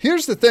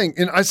 here's the thing,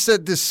 and I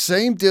said this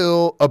same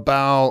deal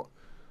about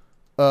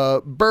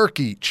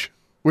Burkich,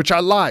 which I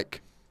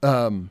like.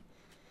 When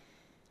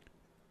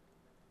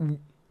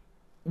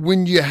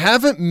you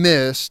haven't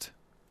missed,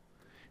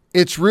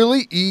 it's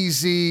really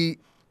easy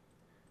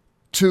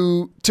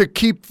to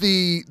keep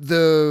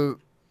the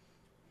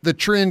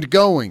trend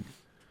going.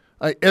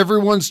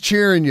 Everyone's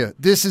cheering you.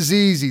 This is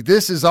easy.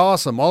 This is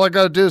awesome. All I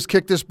got to do is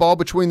kick this ball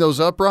between those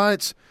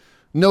uprights.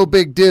 No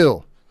big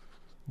deal.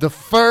 The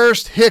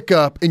first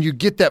hiccup, and you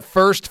get that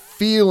first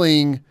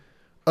feeling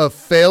of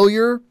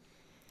failure,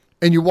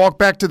 and you walk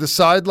back to the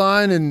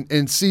sideline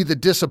and see the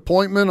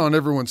disappointment on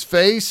everyone's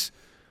face.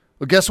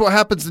 Well, guess what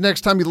happens the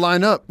next time you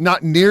line up?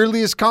 Not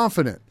nearly as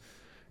confident.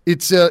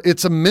 It's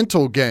a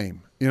mental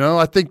game.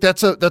 I think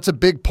that's a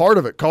big part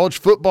of it. College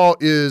football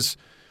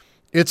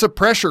it's a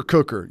pressure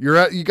cooker.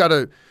 You got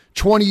a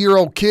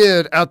 20-year-old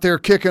kid out there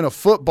kicking a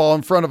football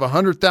in front of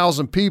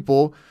 100,000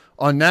 people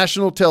on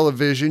national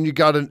television. You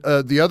got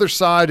the other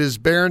side is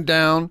bearing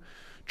down,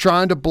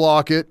 trying to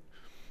block it.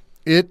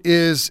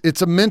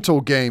 It's a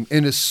mental game,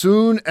 and as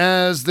soon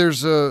as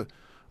there's a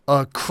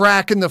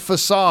crack in the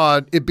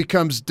facade, it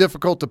becomes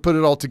difficult to put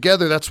it all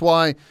together. That's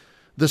why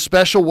the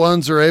special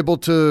ones are able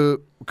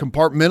to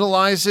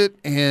compartmentalize it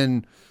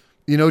and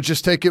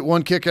just take it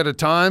one kick at a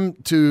time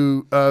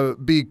to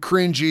be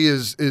cringy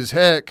as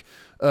heck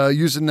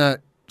using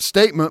that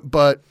statement,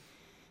 but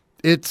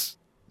it's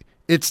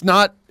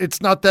not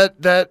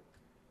that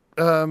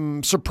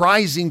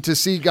surprising to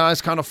see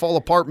guys kind of fall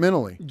apart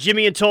mentally.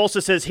 Jimmy in Tulsa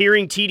says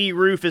hearing TD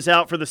Roof is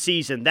out for the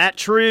season. That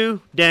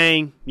true?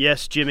 Dang.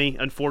 Yes, Jimmy.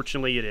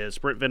 Unfortunately, it is.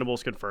 Brent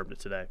Venables confirmed it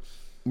today.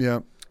 Yeah.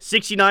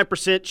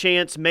 69%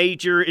 chance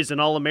Major is an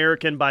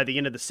All-American by the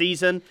end of the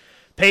season.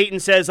 Peyton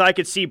says, I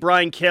could see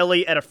Brian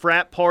Kelly at a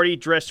frat party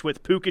dressed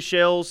with puka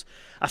shells,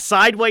 a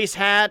sideways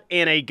hat,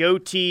 and a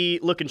goatee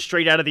looking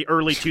straight out of the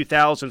early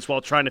 2000s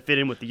while trying to fit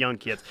in with the young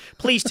kids.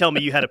 Please tell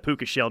me you had a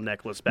puka shell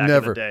necklace back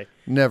in the day.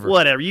 Never.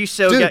 Whatever. You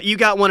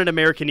got one at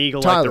American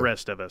Eagle Tyler, like the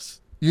rest of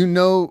us. You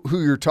know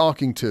who you're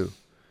talking to.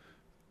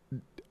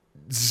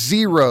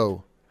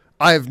 Zero.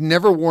 I have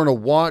never worn a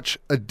watch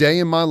a day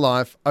in my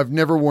life. I've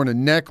never worn a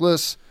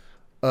necklace,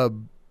 a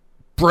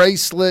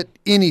bracelet,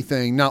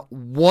 anything. Not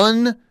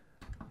one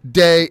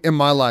day in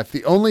my life.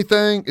 The only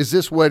thing is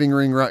this wedding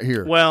ring right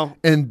here. Well,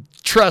 and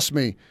trust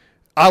me,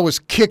 I was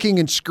kicking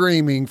and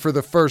screaming for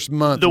the first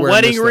month. The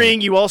wedding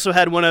ring, you also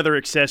had one other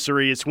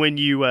accessory. It's when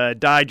you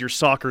dyed your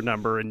soccer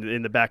number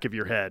in the back of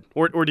your head.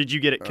 Or did you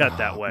get it cut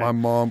that way? My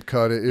mom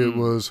cut it. It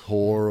was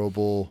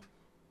horrible.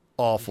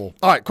 Awful.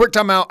 All right, quick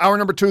timeout. Hour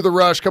number 2 of The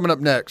Rush coming up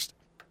next.